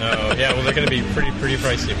 No. Yeah. Well, they're going to be pretty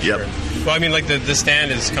pricey. For sure. Well, I mean, like the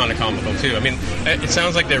stand is kind of comical too. I mean, it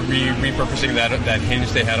sounds like they're repurposing that hinge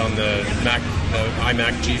they had on the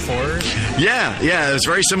iMac G4s. Yeah, it was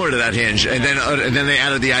very similar to that hinge, and then they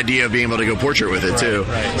added the idea of being able to go portrait with it too.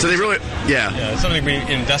 Right. So they really, it's something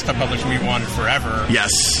in desktop publishing we wanted forever.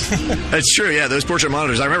 Yes, that's true. Yeah, those portrait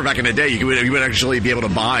monitors. I remember back in the day, you would actually be able to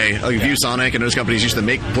buy ViewSonic, and those companies used to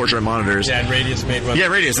make portrait monitors. Yeah, and Radius made one. Yeah,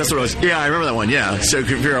 Radius. That's what it was. Yeah, I remember that one. Yeah. So if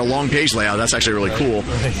you're a long page layout, that's actually really cool.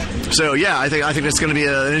 So yeah, I think it's going to be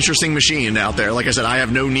an interesting machine out there. Like I said, I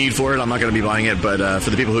have no need for it. I'm not going to be buying it, but for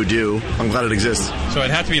the people who do, I'm glad it exists. So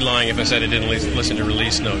I'd have to be lying if I said I didn't listen to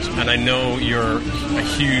release notes. And I know you're a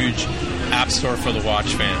huge App Store for the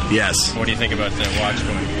Watch fan. Yes. What do you think about the Watch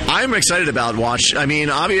going? I'm excited about Watch. I mean,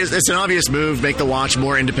 it's an obvious move. Make the Watch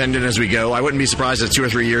more independent as we go. I wouldn't be surprised if 2 or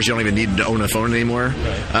 3 years you don't even need to own a phone anymore.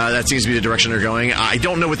 Right. That seems to be the direction they're going. I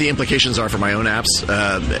don't know what the implications are for my own apps.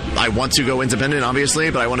 I want to go independent, obviously,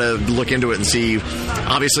 but I want to look into it and see.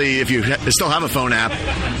 Obviously, if you still have a phone app,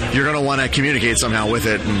 you're going to want to communicate somehow with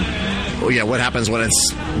it. And what happens when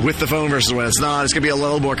it's with the phone versus when it's not. It's going to be a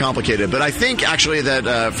little more complicated. But I think, actually,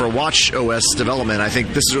 that for Watch OS development, I think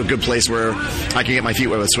this is a good place where I can get my feet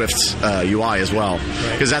wet with Swift's UI as well.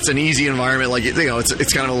 Because that's an easy environment. Like,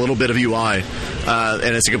 it's kind of a little bit of UI.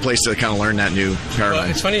 And it's a good place to kind of learn that new paradigm. Well,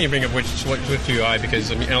 it's funny you bring up Swift UI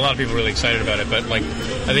because, a lot of people are really excited about it. But,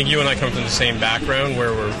 I think you and I come from the same background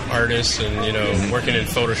where we're artists and, working in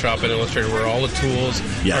Photoshop and Illustrator where all the tools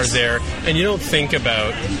are there. And you don't think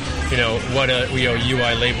about what a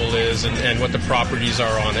UI label is and what the properties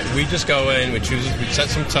are on it. We just go in, we set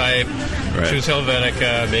some type, choose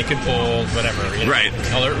Helvetica, make it bold, whatever.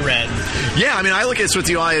 Color it red. Yeah, I mean, I look at Swift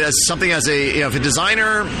UI as something as if a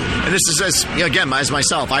designer, and this is as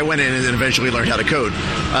myself, I went in and eventually learned how to code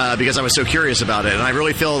because I was so curious about it, and I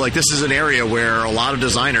really feel like this is an area where a lot of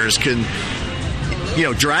designers can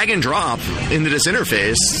drag and drop into this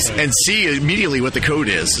interface and see immediately what the code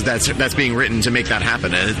is that's being written to make that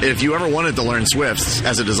happen. And if you ever wanted to learn Swift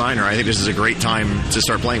as a designer, I think this is a great time to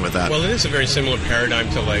start playing with that. Well, it is a very similar paradigm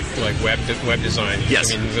to like web design.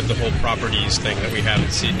 Yes. I mean, with the whole properties thing that we have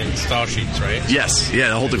in style sheets, right? Yes. Yeah,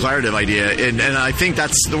 the whole declarative idea. And I think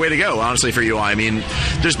that's the way to go, honestly, for UI. I mean,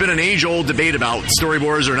 there's been an age-old debate about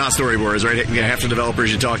storyboards or not storyboards, right? Half the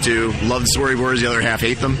developers you talk to love storyboards, the other half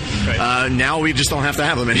hate them. Right. Now we just don't have to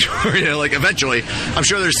have them anymore. Eventually, I'm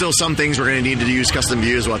sure there's still some things we're going to need to use custom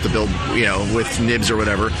views. We'll have to build, with nibs or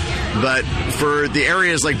whatever. But for the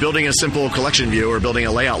areas like building a simple collection view or building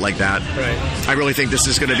a layout like that, I really think this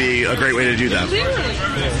is going to be a great way to do that.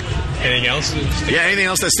 Anything else? Anything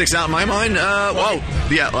else that sticks out in my mind?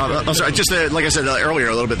 I'm sorry. Just like I said earlier,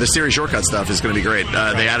 a little bit. The Siri shortcut stuff is going to be great.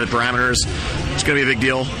 They added parameters. It's going to be a big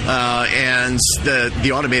deal. And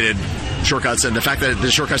the automated Shortcuts, and the fact that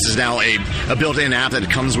the Shortcuts is now a built-in app that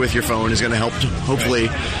comes with your phone is going to help hopefully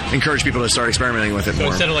encourage people to start experimenting with it So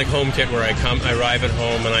more. instead of like HomeKit, where I arrive at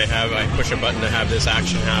home and I push a button to have this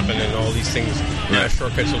action happen and all these things,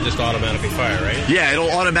 Shortcuts will just automatically fire, right? Yeah,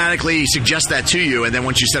 it'll automatically suggest that to you, and then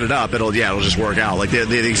once you set it up, it'll just work out. Like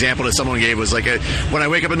the example that someone gave was like when I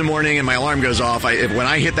wake up in the morning and my alarm goes off, when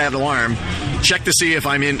I hit that alarm, check to see if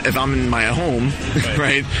I'm in my home,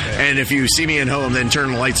 right? And if you see me in home, then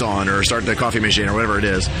turn the lights on or start the coffee machine or whatever it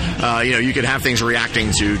is. You could have things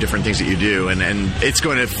reacting to different things that you do, and it's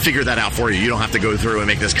going to figure that out for you. You don't have to go through and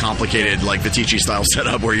make this complicated like Viticci style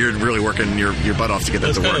setup where you're really working your butt off to get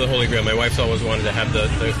that to work. That's kind of the holy grail. My wife's always wanted to have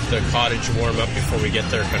the cottage warm up before we get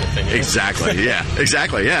there, kind of thing. Exactly. Yeah.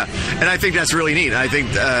 Exactly. Yeah. And I think that's really neat. I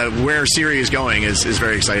think where Siri is going is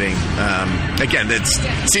very exciting. Again, it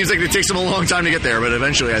seems like it takes them a long time to get there, but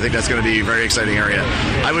eventually I think that's going to be a very exciting area.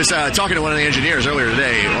 I was talking to one of the engineers earlier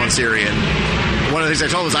today on Siri, and one of the things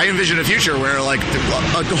I told him was I envision a future where like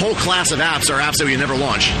a whole class of apps are apps that we never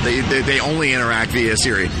launch. They only interact via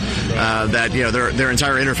Siri. That their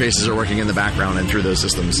entire interfaces are working in the background and through those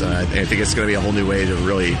systems. I think it's going to be a whole new way to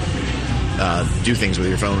really do things with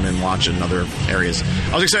your phone and watch in other areas.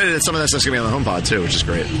 I was excited that some of that stuff's going to be on the HomePod too, which is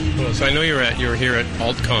great. Well, so I know you were here at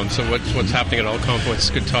AltConf. So what's happening at AltConf? What's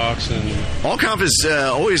good talks? And AltConf is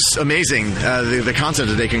always amazing. The content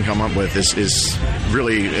that they can come up with is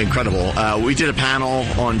really incredible. We did a panel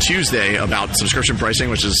on Tuesday about subscription pricing,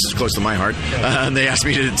 which is close to my heart. They asked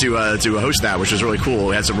me to host that, which was really cool.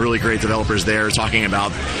 We had some really great developers there talking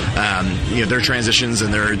about their transitions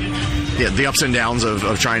and the ups and downs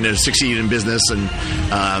of trying to succeed in business, and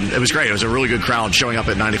it was great. It was a really good crowd showing up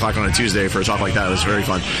at 9 o'clock on a Tuesday for a talk like that. It was very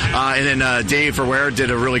fun. And then Dave Verweer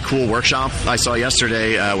did a really cool workshop I saw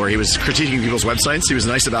yesterday where he was critiquing people's websites. He was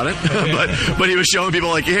nice about it, but he was showing people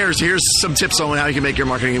like, here's some tips on how you can make your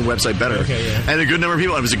marketing website better. And a good number of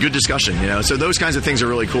people. It was a good discussion, So those kinds of things are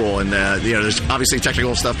really cool. And there's obviously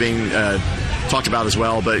technical stuff being talked about as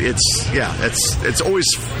well, but it's always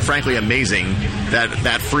frankly amazing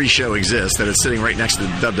that free show exists, that it's sitting right next to the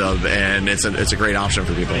DubDub, and it's a great option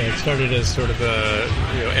for people. Yeah, it started as sort of a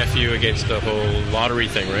FU against the whole lottery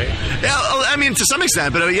thing, right? Yeah, I mean to some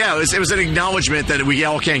extent, but it was an acknowledgement that we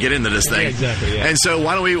all can't get into this thing. Yeah, exactly. Yeah. And so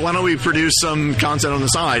why don't we produce some content on the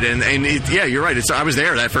side? And you're right. I was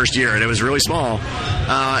there that first year, and it was really small,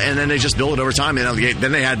 and then they just built it over time. And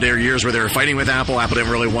then they had their years where they were fighting with Apple. Apple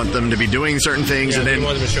didn't really want them to be doing certain things, and then they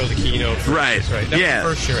wanted them to show the keynote. Right. That was the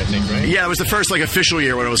first year, I think, right? Yeah, it was the first official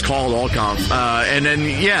year when it was called AltConf, and then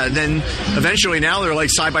eventually now they're like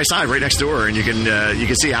side by side right next door, and you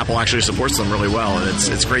can see Apple actually supports them really well, and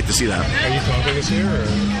it's great to see that. Are you talking this year? Or?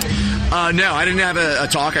 No, I didn't have a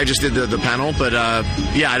talk. I just did the panel, but I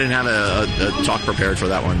didn't have a talk prepared for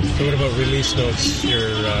that one. So what about release notes?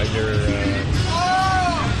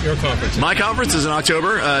 Your conference? My conference is in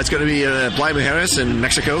October. It's going to be Playa Mujeres in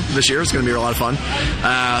Mexico this year. It's going to be a lot of fun.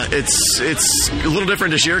 It's a little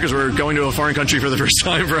different this year because we're going to a foreign country for the first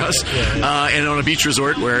time for us, and on a beach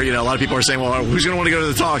resort where a lot of people are saying, "Well, who's going to want to go to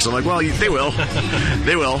the talks?" I'm like, "Well, they will.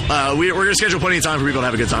 They will." We're going to schedule plenty of time for people to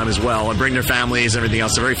have a good time as well and bring their families and everything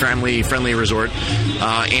else. It's a very friendly resort,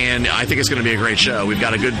 and I think it's going to be a great show. We've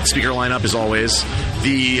got a good speaker lineup as always.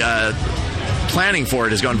 The planning for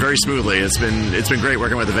it has gone very smoothly. It's been great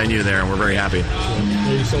working with the venue there, and we're very happy.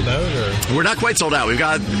 Are you sold out? Or? We're not quite sold out. We've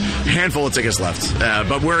got a handful of tickets left,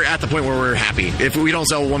 but we're at the point where we're happy. If we don't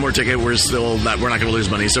sell one more ticket, we're not going to lose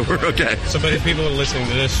money, so we're okay. So, but if people listening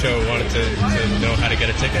to this show wanted to know how to get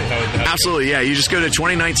a ticket, how absolutely, yeah. You just go to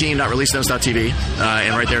 2019.releasenotes.tv,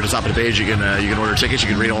 and right there at the top of the page, you can order tickets. You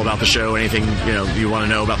can read all about the show, anything you want to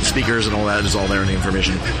know about the speakers and all that is all there in the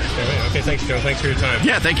information. Okay, thanks, Joe. Thanks for your time.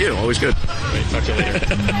 Yeah, thank you. Always good. Talk to you later.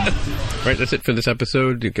 Right, that's it for this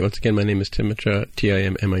episode. Once again, my name is Tim Mitra,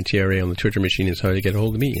 Timmitra. On the Twitter machine is how to get a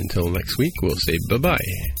hold of me. Until next week, we'll say bye-bye.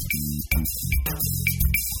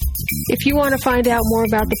 If you want to find out more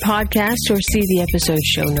about the podcast or see the episode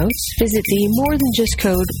show notes, visit the More Than Just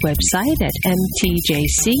Code website at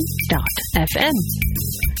mtjc.fm.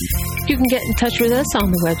 You can get in touch with us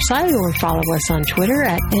on the website or follow us on Twitter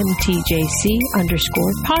at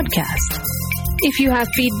mtjc_podcast. If you have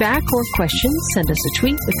feedback or questions, send us a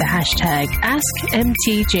tweet with the hashtag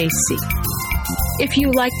AskMTJC. If you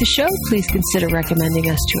like the show, please consider recommending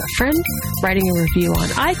us to a friend, writing a review on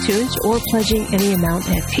iTunes, or pledging any amount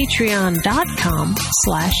at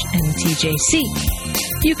patreon.com/MTJC.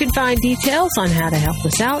 You can find details on how to help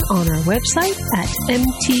us out on our website at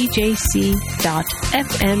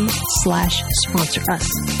mtjc.fm/sponsor us.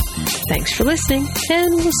 Thanks for listening,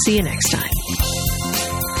 and we'll see you next time.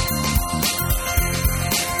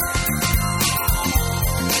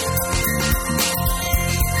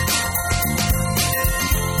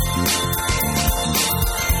 Bye.